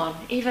everyone,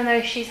 even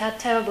though she's had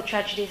terrible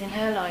tragedies in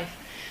her life.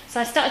 So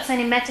I started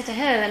sending metta to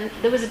her, and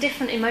there was a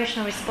different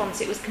emotional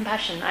response. It was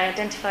compassion. I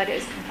identified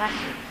it as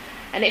compassion.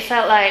 And it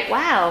felt like,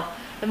 wow,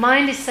 the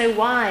mind is so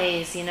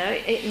wise, you know.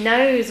 It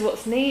knows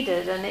what's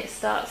needed, and it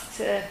starts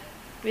to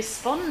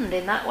respond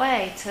in that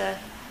way to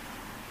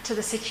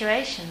the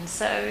situation.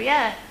 So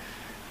yeah,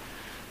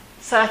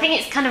 so I think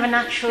it's kind of a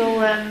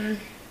natural,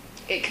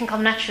 it can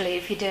come naturally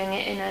if you're doing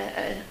it in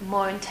a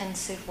more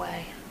intensive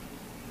way.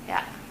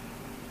 Yeah.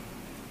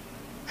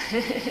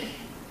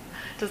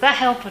 Does that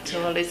help at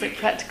all? Is it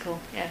practical?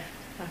 Yeah.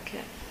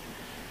 Okay.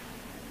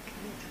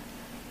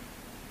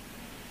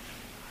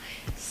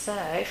 So,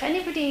 if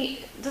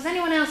anybody, does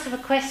anyone else have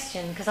a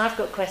question? Because I've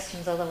got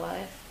questions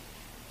otherwise.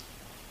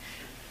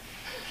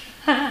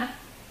 Have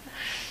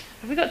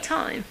we got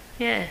time?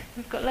 Yeah,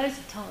 we've got loads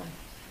of time.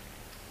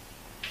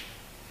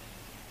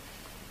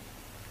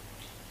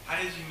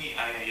 How did you meet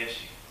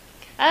Ayayeshi?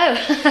 Oh,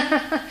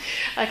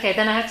 okay,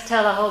 then I have to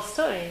tell the whole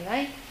story,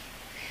 right?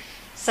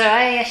 So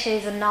Ayayeshi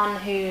is a nun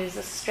who's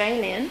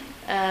Australian,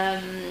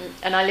 and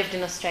I lived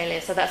in Australia,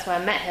 so that's where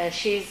I met her.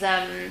 She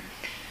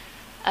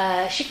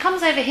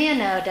comes over here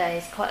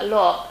nowadays quite a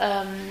lot.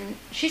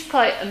 She's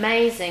quite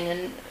amazing,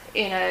 and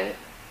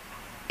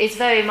is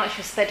very much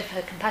respected for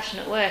her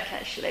compassionate work,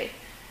 actually,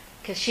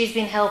 because she's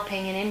been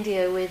helping in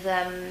India with.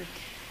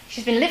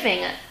 She's been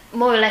living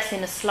more or less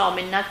in a slum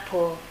in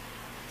Nagpur.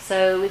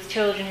 So with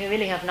children who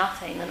really have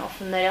nothing, and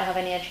often they don't have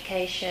any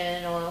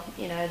education, or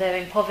they're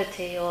in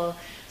poverty, or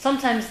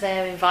sometimes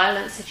they're in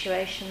violent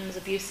situations,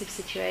 abusive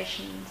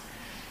situations.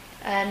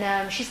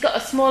 And she's got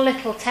a small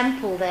little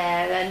temple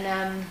there,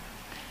 and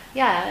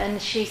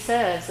and she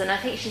serves. And I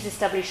think she's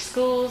established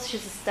schools,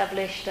 she's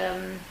established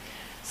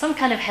some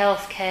kind of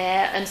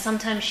healthcare, and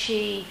sometimes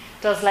she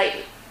does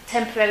like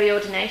temporary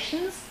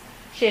ordinations.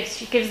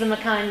 She gives them a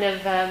kind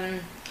of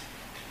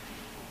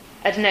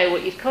I don't know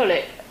what you'd call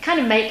it, kind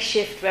of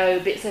makeshift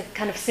robe. It's a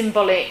kind of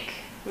symbolic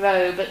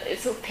robe, but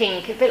it's sort of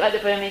pink, a bit like the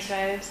Burmese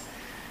robes.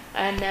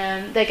 And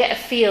they get a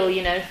feel,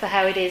 for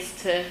how it is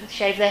to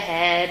shave their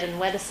head and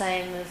wear the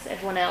same as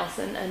everyone else,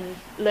 and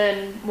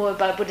learn more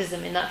about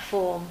Buddhism in that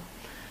form.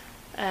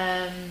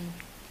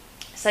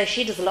 So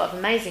she does a lot of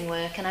amazing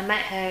work, and I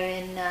met her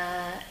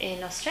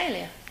in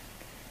Australia,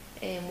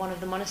 in one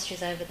of the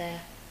monasteries over there.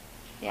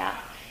 Yeah,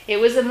 it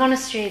was a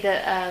monastery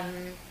that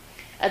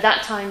at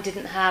that time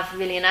didn't have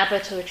really an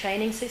abbot or a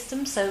training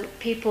system, so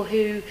people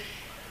who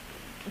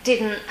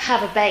didn't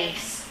have a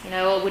base,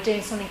 or were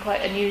doing something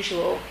quite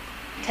unusual,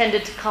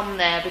 tended to come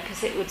there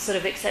because it would sort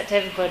of accept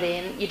everybody,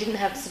 and you didn't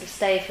have to sort of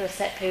stay for a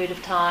set period of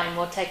time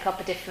or take up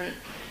a different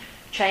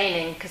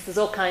training, because there's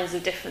all kinds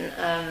of different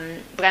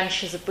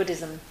branches of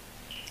Buddhism.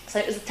 So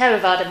it was a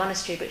Theravada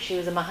monastery, but she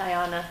was a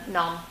Mahayana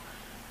nun.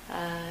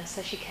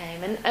 So she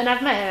came, and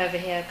I've met her over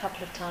here a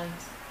couple of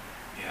times.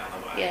 Yeah, I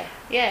love her.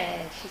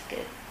 Yeah, she's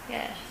good.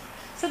 Yeah.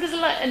 So there's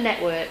a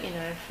network,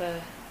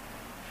 for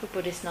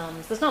Buddhist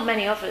nuns. There's not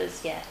many of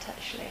us yet,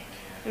 actually.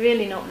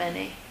 Really not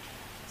many.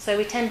 So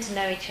we tend to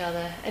know each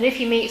other. And if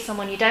you meet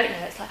someone you don't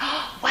know, it's like,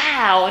 oh,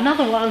 wow,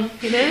 another one,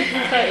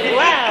 It's like,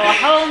 wow, a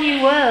whole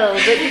new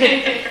world.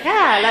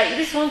 Like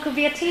this one could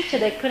be a teacher.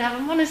 They could have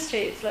a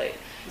monastery. It's like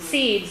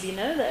seeds,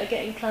 that are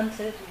getting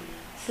planted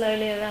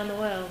slowly around the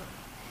world.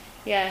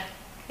 Yeah.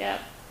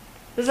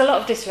 There's a lot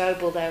of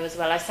disrobal though as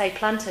well. I say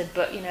planted,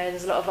 but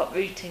there's a lot of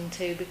uprooting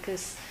too,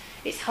 because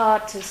it's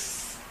hard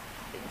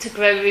to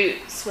grow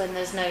roots when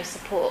there's no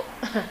support.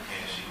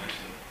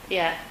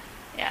 Yeah.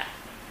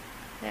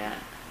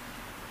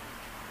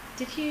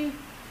 Did you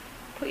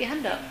put your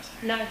hand up?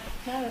 No,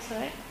 that's all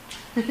right.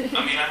 I mean, I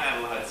have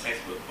a lot of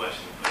textbook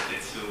questions, but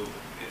it's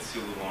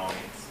too long.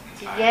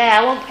 Yeah,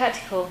 I want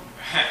practical.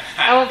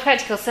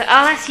 So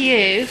I'll ask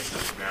you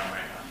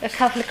a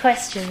couple of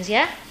questions,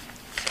 yeah?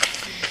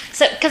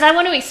 So, because I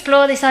want to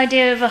explore this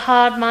idea of a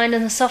hard mind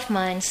and a soft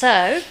mind,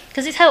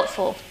 because it's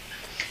helpful.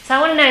 So I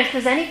want to know if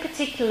there's any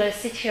particular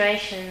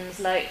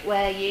situations, like,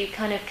 where you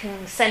kind of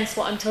can sense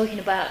what I'm talking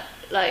about,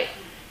 like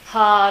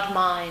hard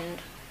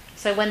mind.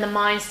 So when the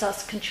mind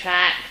starts to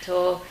contract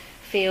or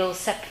feel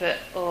separate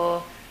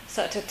or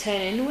start to turn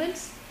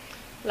inwards,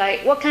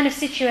 like what kind of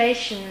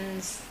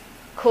situations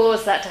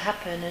cause that to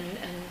happen,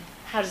 and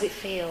how does it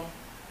feel?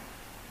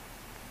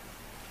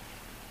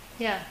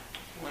 Yeah.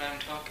 When I'm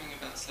talking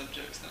about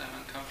subjects that I'm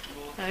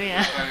uncomfortable with,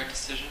 require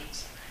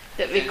decisions.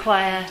 That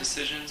require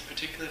decisions,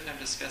 particularly if I'm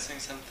discussing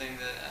something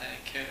that I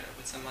care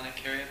with someone I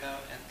care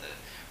about, and the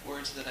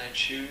words that I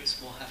choose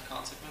will have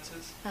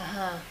consequences.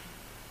 Or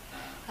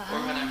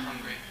when I'm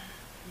hungry.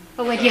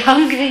 Or when you're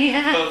hungry,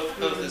 yeah.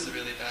 Both is a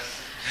really bad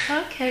thing.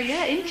 Okay,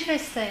 yeah,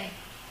 interesting.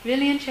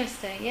 Really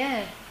interesting,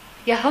 yeah.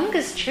 Your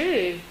hunger's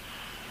true.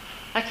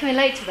 I can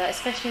relate to that,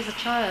 especially as a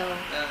child.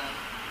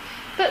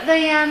 But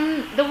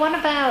the one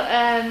about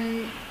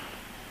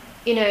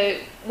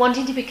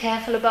wanting to be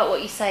careful about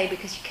what you say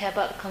because you care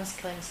about the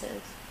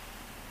consequences,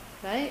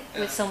 right? Yeah.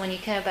 With someone you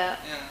care about.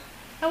 Yeah.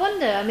 I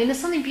wonder. I mean, there's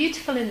something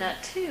beautiful in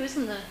that too,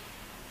 isn't there?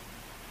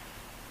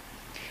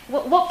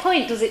 What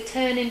point does it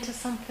turn into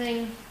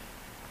something?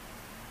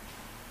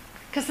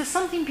 Because there's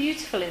something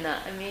beautiful in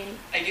that. I mean,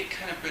 I get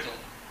kind of brittle.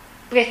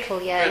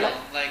 Brittle, yeah.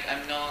 Like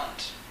I'm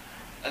not.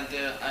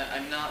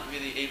 I'm not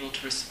really able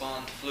to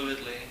respond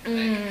fluidly.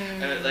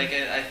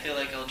 I feel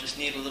like I'll just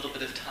need a little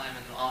bit of time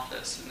in the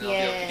office, and I'll be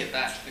able to get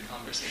back to the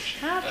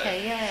conversation.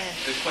 Okay,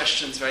 but the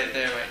question's right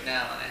there, right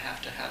now, and I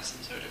have to have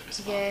some sort of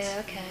response.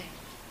 Yeah, okay.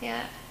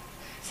 Yeah.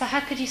 So how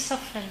could you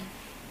soften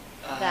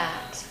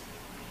that?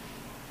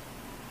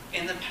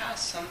 In the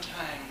past,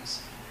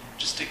 sometimes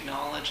just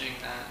acknowledging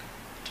that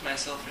to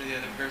myself or the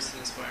other person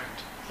has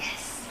worked.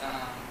 Yes.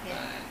 But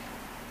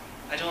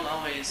I don't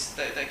always,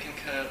 that can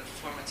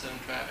form its own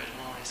drive. I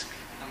don't always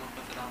come up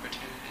with an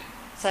opportunity.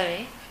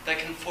 Sorry? That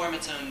can form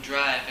its own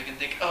drive. I can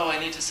think, oh, I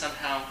need to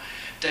somehow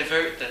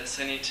divert this.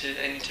 I need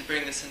to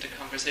bring this into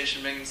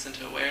conversation, bring this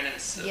into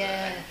awareness. So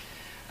that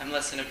I'm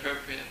less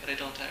inappropriate, but I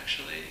don't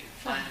actually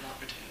find an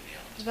opportunity.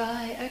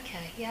 Right.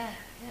 Okay. Yeah.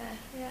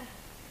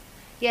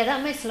 Yeah,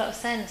 that makes a lot of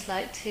sense.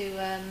 Like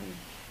to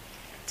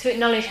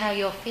acknowledge how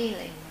you're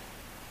feeling.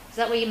 Is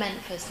that what you meant,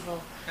 first of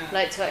all? Yeah.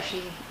 Like to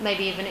actually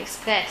maybe even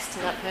express to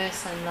that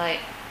person, like,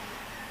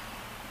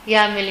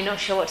 yeah, I'm really not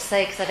sure what to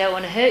say because I don't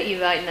want to hurt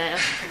you right now.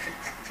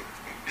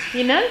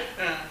 You know?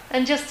 Yeah.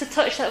 And just to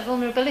touch that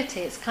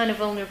vulnerability, it's kind of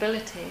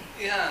vulnerability.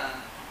 Yeah,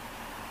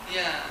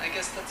 I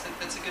guess that's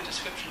a good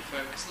description for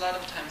it, because a lot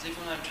of times,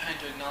 even when I'm trying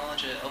to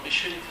acknowledge it, I'll be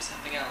shooting for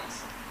something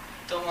else.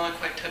 Don't want to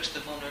quite touch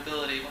the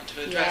vulnerability, want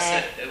to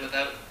address it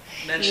without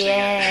mentioning it.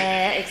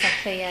 Yeah,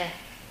 exactly,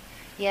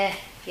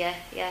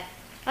 yeah.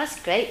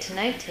 That's great to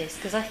notice,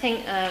 because I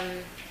think,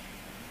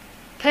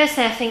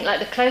 personally, I think like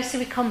the closer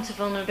we come to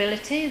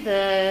vulnerability,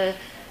 the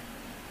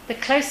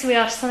closer we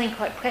are to something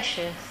quite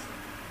precious.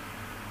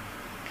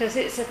 Because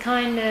it's a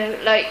kind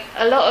of, like,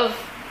 a lot of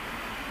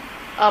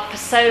our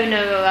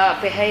persona or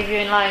our behaviour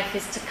in life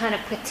is to kind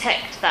of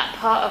protect that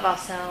part of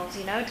ourselves,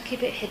 you know, to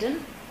keep it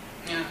hidden.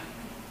 Yeah.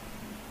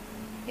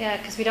 Yeah,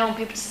 because we don't want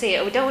people to see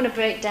it, or we don't want to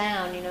break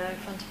down, you know, in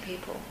front of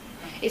people.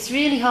 It's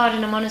really hard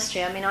in a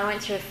monastery. I mean, I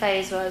went through a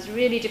phase where I was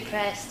really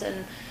depressed,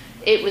 and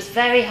it was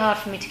very hard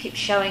for me to keep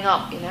showing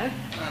up, you know.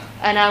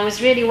 And I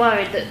was really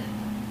worried that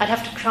I'd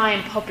have to cry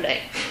in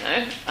public, you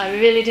know. I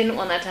really didn't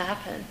want that to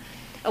happen.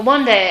 And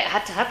one day it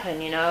had to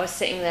happen, you know. I was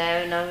sitting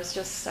there and I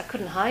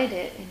couldn't hide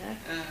it, you know.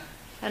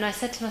 And I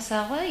said to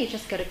myself, well, you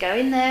just got to go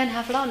in there and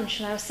have lunch.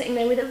 And I was sitting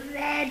there with a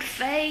red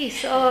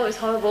face. Oh, it was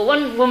horrible.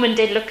 One woman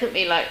did look at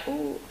me like,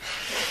 ooh.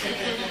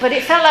 But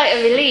it felt like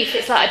a relief.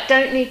 It's like I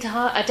don't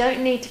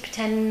need to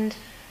pretend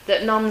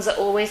that nuns are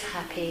always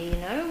happy, you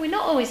know. We're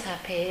not always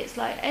happy. It's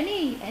like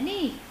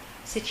any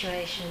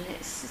situation.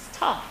 It's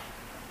tough.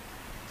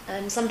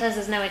 And sometimes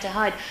there's nowhere to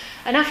hide.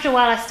 And after a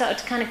while I started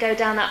to kind of go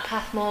down that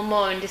path more and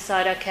more and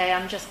decide, okay,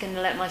 I'm just going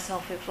to let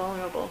myself be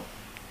vulnerable.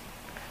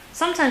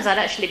 Sometimes I'd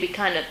actually be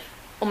kind of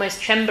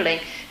almost trembling,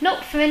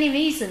 not for any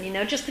reason, you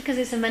know, just because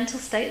it's a mental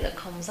state that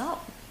comes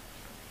up.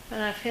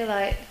 And I feel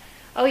like,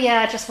 oh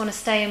yeah, I just want to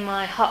stay in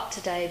my hut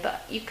today,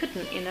 but you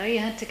couldn't, you know, you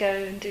had to go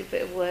and do a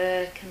bit of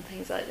work and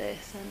things like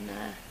this. And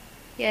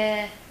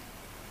yeah.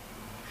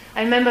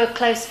 I remember a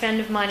close friend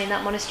of mine in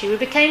that monastery. We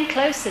became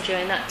closer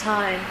during that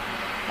time.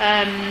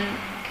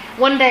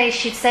 One day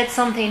she'd said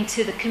something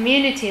to the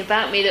community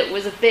about me that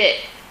was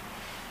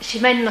she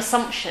made an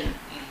assumption,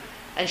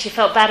 and she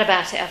felt bad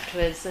about it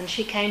afterwards. And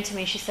she came to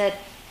me and she said,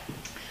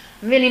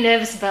 I'm really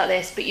nervous about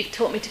this, but you've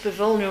taught me to be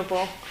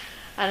vulnerable,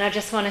 and I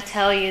just want to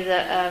tell you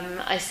that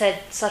I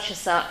said such and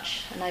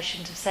such and I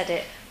shouldn't have said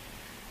it.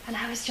 And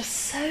I was just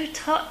so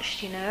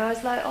touched, you know. I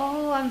was like,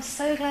 oh, I'm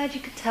so glad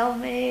you could tell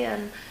me,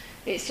 and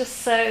it's just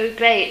so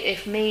great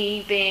if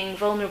me being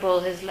vulnerable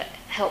has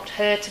helped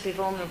her to be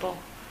vulnerable.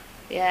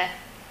 Yeah.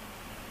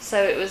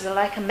 So it was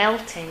like a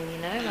melting, you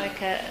know,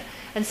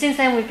 and since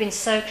then we've been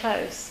so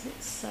close.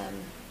 It's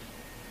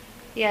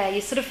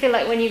you sort of feel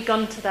like when you've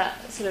gone to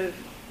that sort of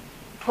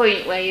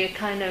point where you're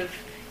kind of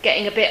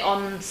getting a bit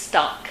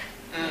unstuck,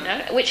 you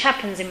know, which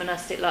happens in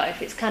monastic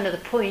life. It's kind of the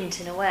point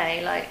in a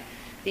way, like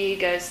the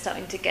ego is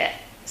starting to get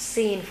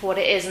seen for what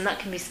it is, and that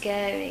can be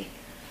scary.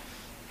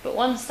 But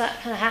once that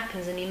kind of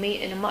happens and you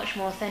meet in a much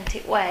more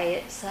authentic way,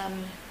 it's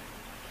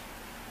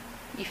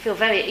you feel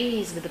very at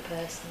ease with the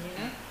person,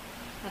 you know,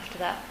 after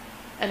that,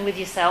 and with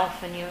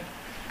yourself and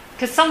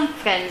because some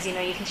friends, you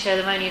know, you can show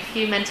them only a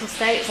few mental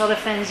states. Other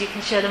friends, you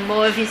can show them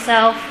more of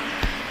yourself.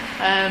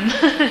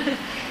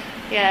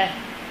 Yeah.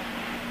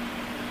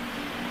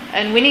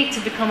 And we need to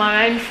become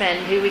our own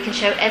friend who we can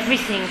show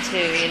everything to,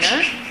 you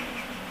know.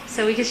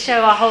 So we can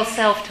show our whole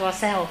self to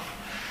ourselves.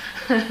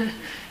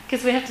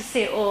 Because we have to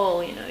see it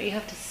all, you know. You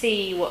have to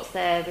see what's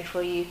there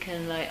before you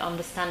can like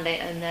understand it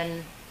and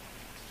then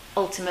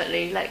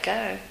ultimately let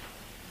go.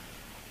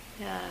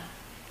 Yeah.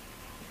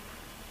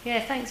 Yeah,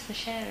 thanks for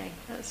sharing.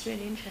 That's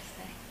really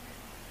interesting.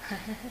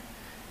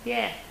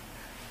 Yeah.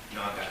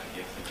 No, I got the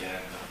gift of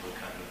gab.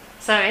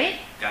 Sorry?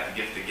 Got the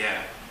gift of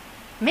gab.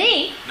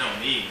 Me? No,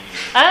 me.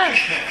 Oh,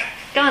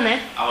 go on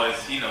then. I always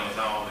got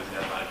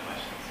a lot of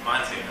questions.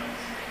 Mine say no.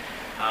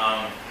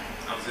 I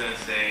was going to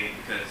say,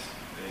 because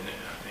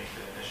I think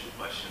the initial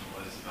question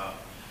was about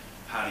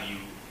how do you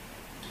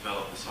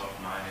develop the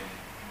soft mind in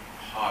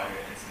harder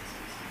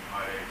instances, in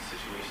harder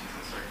situations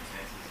and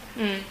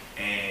circumstances.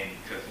 And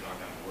because, you know, I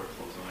got my work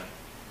clothes on,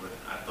 what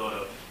I thought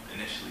of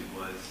initially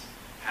was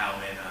how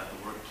in the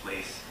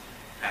workplace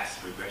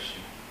passive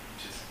aggression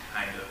just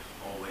kind of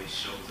always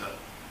shows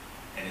up.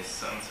 And it's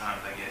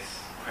sometimes, I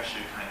guess,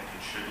 pressure kind of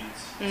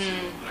contributes to,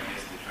 I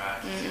guess, the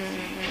drive to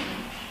succeed.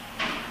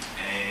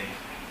 And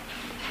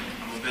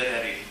I'm a bit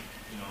at a,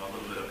 you know, a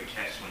little bit of a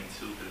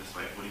catch-22, because it's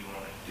like, what do you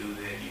want to do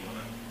there? Do you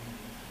want to,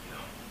 you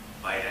know,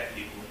 bite at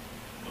people?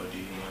 Or do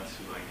you want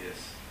to, I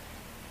guess,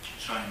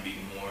 try and be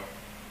more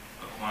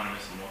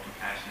equanimous and more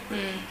compassionate?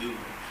 But if you do,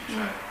 if you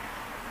try to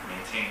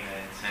maintain that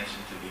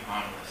intention to be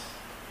harmless,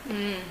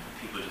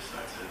 people just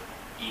start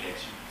to eat at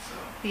you. So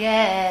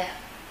yeah.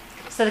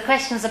 So the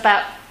question's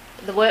about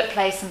the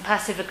workplace and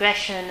passive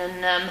aggression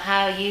and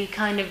how you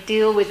kind of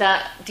deal with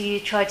that. Do you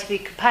try to be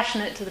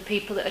compassionate to the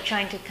people that are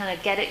trying to kind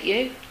of get at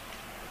you,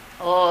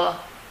 or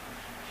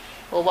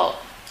what?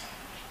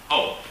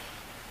 Oh,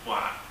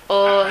 wow.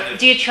 Or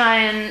do you try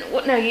and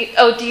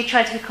do you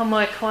try to become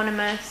more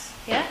equanimous?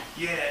 Yeah.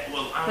 Yeah.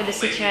 Well, I don't with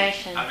the know,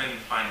 situation. I've been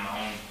finding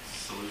my own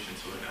solution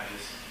to it. I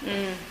just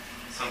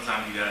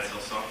sometimes you gotta tell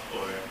soft,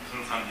 or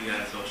sometimes you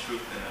gotta tell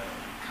truth in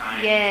a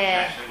kind,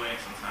 compassionate way.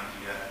 Sometimes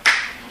you gotta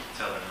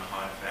tell it in a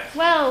hard, fast way.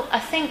 Well, I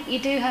think you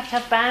do have to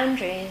have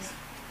boundaries.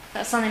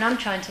 That's something I'm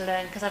trying to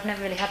learn because I've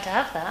never really had to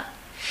have that.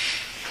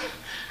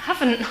 I've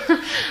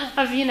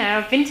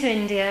been to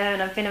India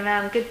and I've been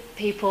around good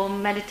people,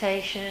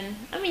 meditation.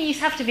 I mean, you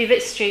have to be a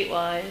bit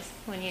streetwise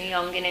when you're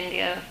young in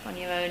India. On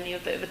your own, you're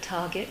a bit of a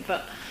target.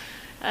 But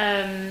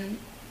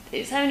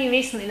it's only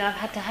recently that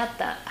I've had to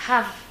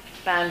have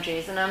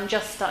boundaries, and I'm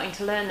just starting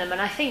to learn them.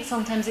 And I think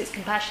sometimes it's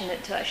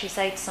compassionate to actually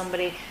say to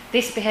somebody,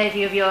 this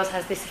behaviour of yours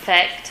has this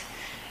effect.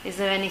 Is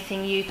there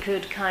anything you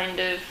could kind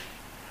of...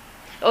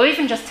 Or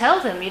even just tell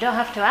them, you don't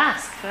have to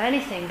ask for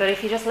anything, but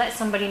if you just let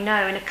somebody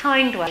know in a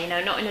kind way,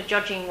 not in a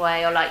judging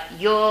way, or like,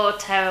 you're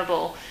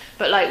terrible,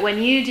 but like,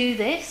 when you do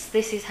this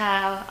is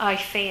how I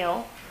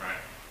feel, right.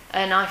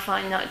 And I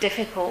find that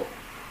difficult.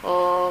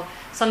 Or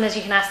sometimes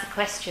you can ask the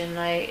question,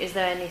 like, is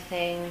there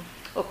anything,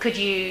 or could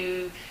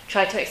you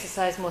try to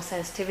exercise more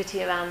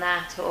sensitivity around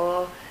that,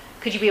 or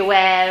could you be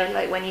aware,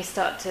 like, when you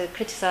start to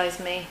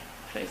criticise me,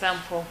 for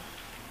example.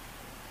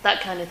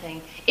 That kind of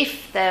thing.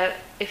 If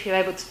you're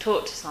able to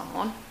talk to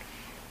someone,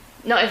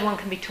 not everyone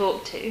can be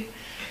talked to,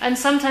 and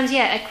sometimes,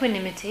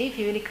 equanimity. If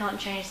you really can't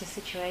change the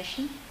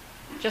situation,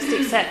 just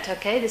accept.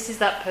 Okay, this is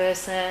that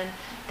person.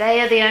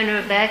 They are the owner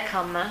of their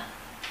karma,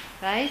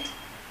 right?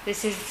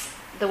 This is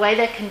the way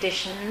they're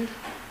conditioned.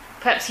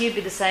 Perhaps you'd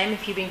be the same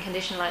if you've been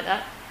conditioned like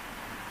that.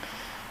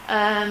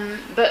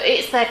 But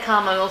it's their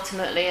karma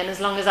ultimately, and as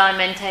long as I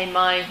maintain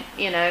my,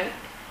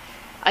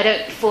 I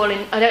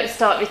don't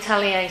start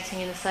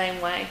retaliating in the same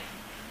way,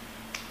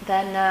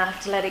 then I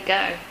have to let it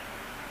go.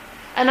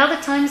 And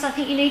other times I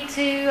think you need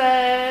to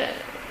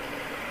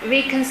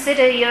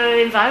reconsider your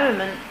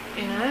environment,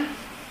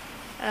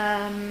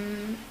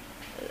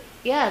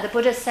 the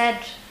Buddha said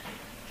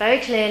very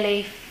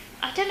clearly,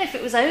 I don't know if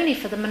it was only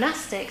for the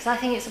monastics, I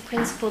think it's a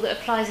principle that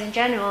applies in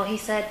general. He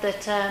said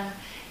that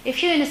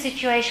if you're in a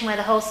situation where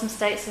the wholesome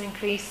states are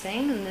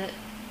increasing and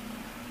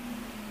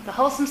the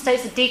wholesome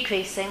states are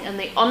decreasing and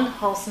the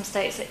unwholesome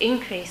states are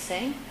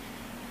increasing,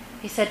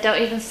 he said,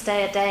 don't even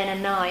stay a day and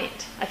a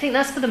night. I think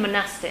that's for the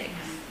monastics.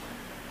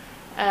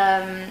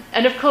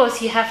 And of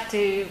course you have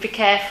to be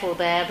careful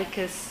there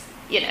because,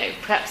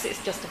 perhaps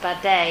it's just a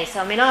bad day.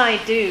 So, I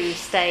do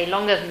stay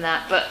longer than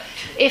that, but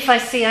if I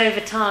see over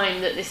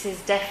time that this is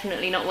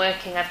definitely not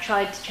working, I've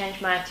tried to change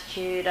my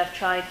attitude, I've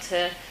tried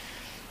to,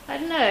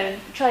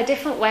 try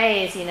different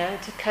ways,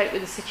 to cope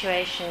with the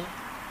situation.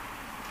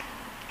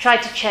 Try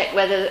to check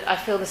whether I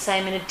feel the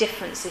same in a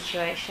different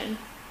situation.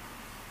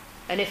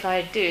 And if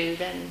I do,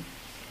 then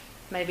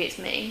maybe it's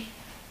me.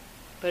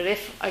 But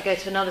if I go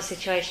to another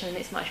situation and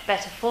it's much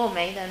better for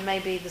me, then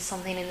maybe there's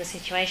something in the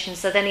situation.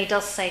 So then he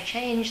does say,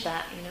 change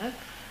that,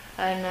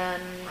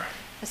 And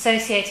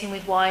associating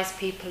with wise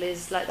people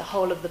is like the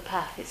whole of the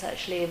path. It's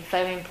actually a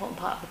very important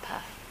part of the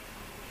path.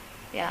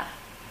 Yeah.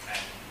 And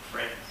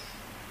friends.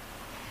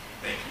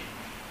 Thank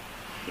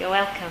you. You're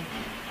welcome.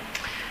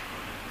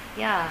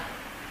 Yeah.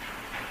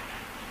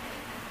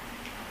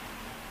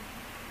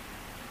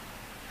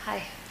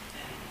 Hi.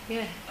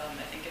 Yeah.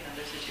 I think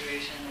another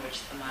situation in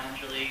which the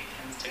mind really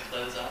tends to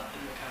close up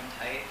and become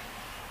tight,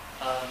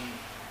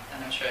 and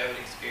I'm sure I would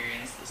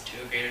experience this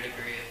to a greater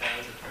degree if I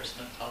was a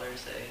person of color,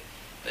 say,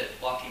 but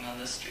walking on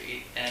the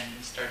street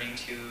and starting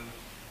to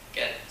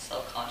get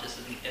self-conscious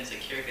and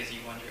insecure because you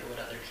wonder what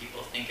other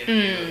people think of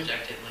you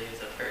objectively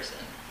as a person.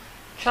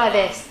 Try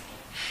this.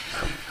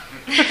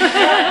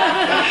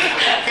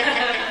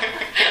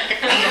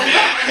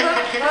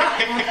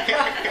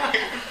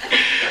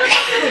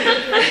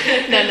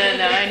 No,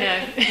 I know.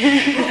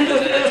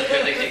 That's a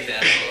perfect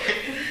example.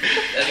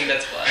 I think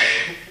that's why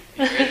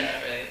you wear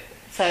that, right?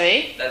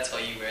 Sorry? That's why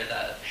you wear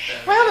that.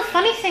 Well, the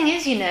funny thing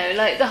is,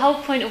 like the whole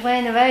point of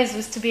wearing a rose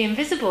was to be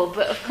invisible,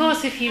 but of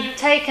course if you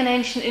take an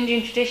ancient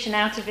Indian tradition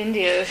out of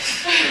India,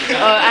 or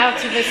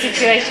out of a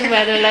situation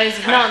where there are loads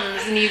of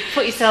nuns, and you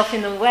put yourself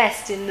in the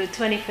West in the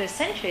 21st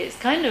century, it's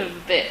kind of a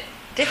bit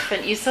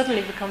different. You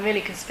suddenly become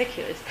really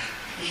conspicuous.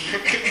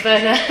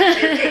 But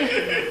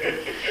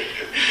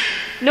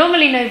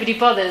normally nobody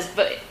bothers,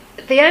 but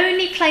the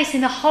only place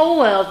in the whole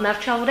world, and I've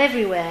travelled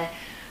everywhere,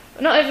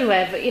 not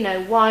everywhere, but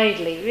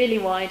widely, really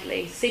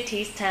widely,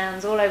 cities,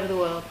 towns, all over the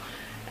world,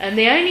 and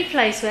the only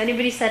place where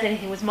anybody said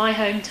anything was my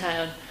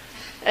hometown.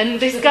 And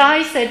this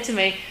guy said to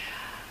me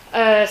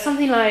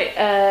something like,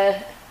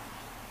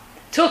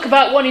 talk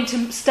about wanting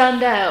to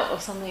stand out or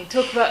something,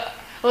 talk about,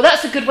 well,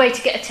 that's a good way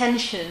to get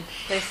attention,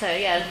 they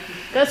say. Yeah,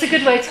 that's a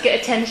good way to get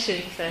attention,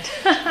 he said.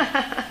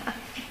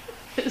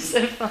 It's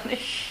so funny.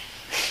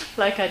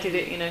 Like I did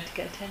it, to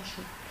get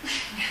attention.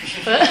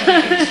 But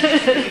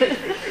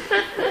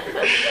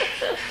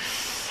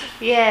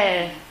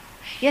yeah,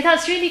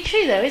 that's really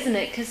true, though, isn't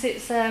it? Because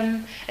it's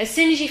as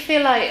soon as you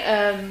feel like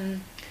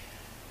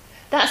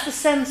that's the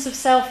sense of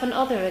self and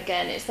other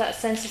again. It's that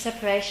sense of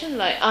separation.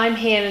 Like I'm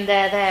here and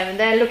they're there, and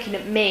they're looking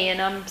at me,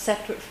 and I'm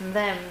separate from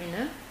them.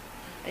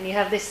 And you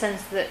have this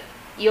sense that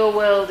your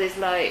world is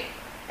like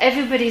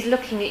everybody's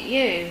looking at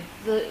you.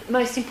 The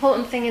most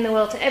important thing in the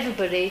world to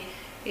everybody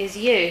is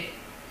you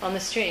on the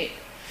street.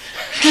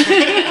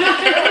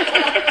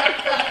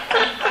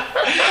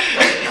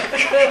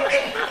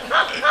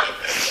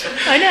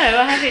 I know,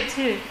 I have it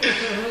too.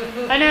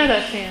 I know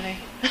that feeling.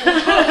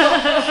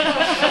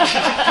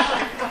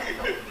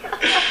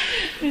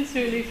 It's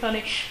really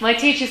funny. My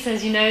teacher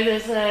says,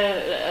 there's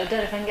I don't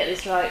know if I can get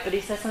this right, but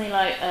he says something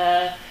like,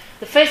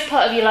 the first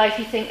part of your life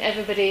you think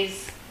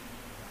everybody's,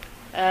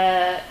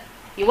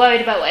 you're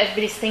worried about what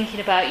everybody's thinking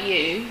about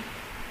you.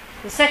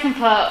 The second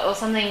part, or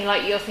something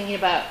like you're thinking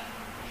about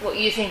what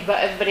you think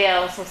about everybody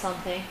else or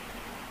something,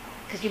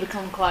 because you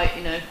become quite,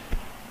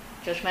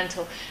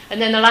 judgmental. And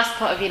then the last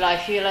part of your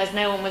life, you realise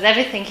no one was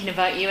ever thinking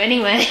about you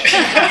anyway.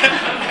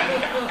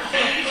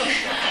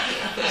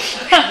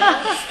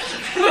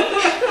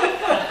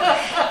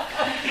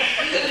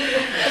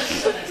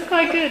 It's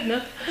quite good,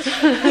 no?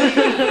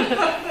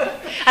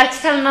 I had to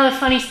tell another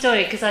funny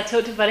story because I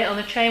talked about it on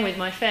the train with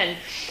my friend.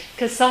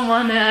 Because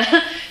someone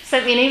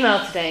sent me an email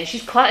today, and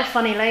she's quite a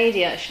funny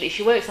lady actually.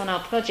 She works on our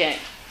project,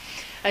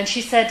 and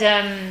she said,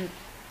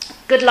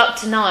 "Good luck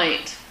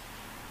tonight."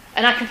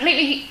 And I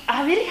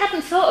really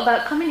hadn't thought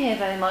about coming here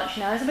very much.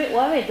 I was a bit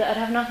worried that I'd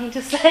have nothing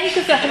to say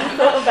because I hadn't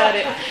thought about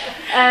it.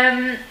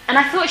 And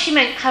I thought she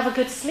meant have a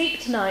good sleep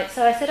tonight.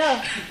 So I said,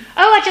 oh,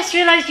 I just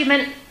realised you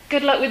meant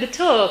good luck with the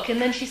talk.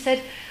 And then she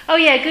said, oh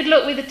yeah, good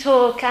luck with the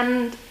talk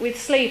and with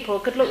sleep, or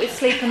good luck with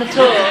sleep and the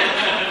talk.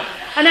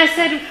 And I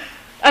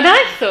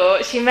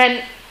thought she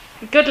meant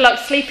good luck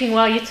sleeping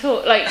while you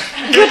talk, like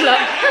good luck.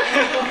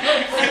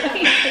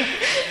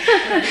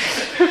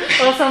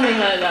 Or something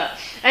like that.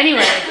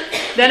 Anyway,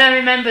 then I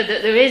remembered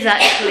that there is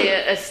actually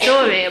a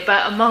story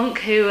about a monk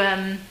who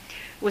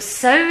was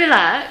so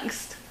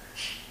relaxed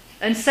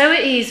and so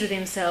at ease with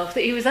himself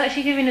that he was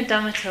actually giving a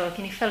Dhamma talk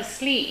and he fell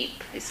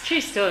asleep. It's a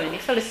true story, and he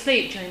fell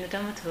asleep during the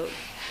Dhamma talk.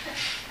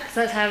 So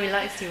that's how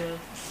relaxed he was.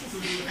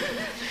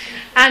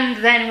 And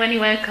then when he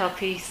woke up,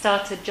 he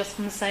started just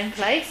from the same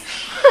place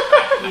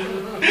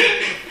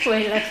where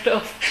he left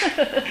off.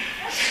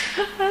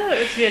 Oh, it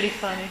was really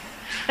funny.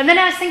 And then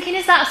I was thinking,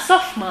 is that a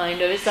soft mind,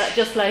 or is that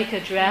just like a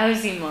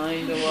drowsy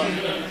mind, or what?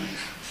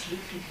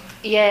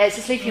 Yeah, it's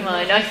a sleepy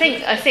mind. I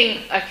think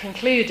I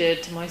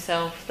concluded to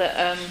myself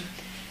that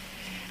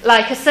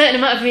like a certain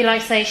amount of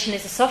relaxation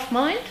is a soft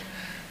mind,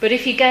 but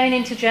if you're going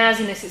into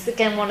drowsiness, it's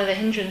again one of the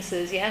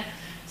hindrances, yeah?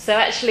 So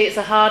actually it's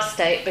a hard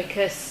state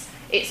because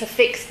it's a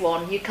fixed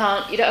one. You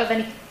don't have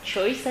any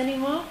choice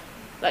anymore.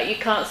 Like you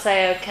can't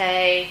say,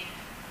 okay,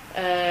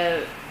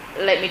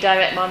 let me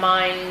direct my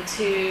mind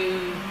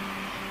to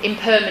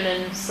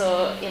impermanence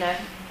or,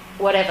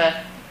 whatever,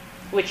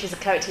 which is a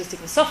characteristic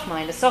of a soft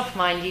mind. A soft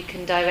mind, you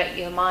can direct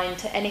your mind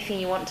to anything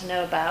you want to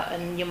know about,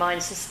 and your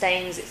mind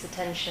sustains its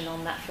attention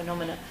on that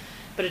phenomena.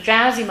 But a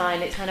drowsy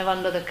mind, it's kind of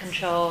under the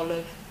control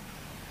of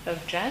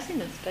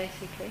drowsiness,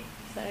 basically.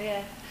 So,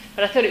 yeah.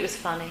 But I thought it was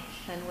funny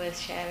and worth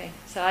sharing.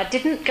 So I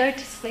didn't go to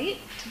sleep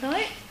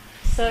tonight,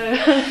 so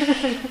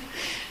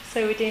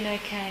we're doing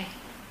okay.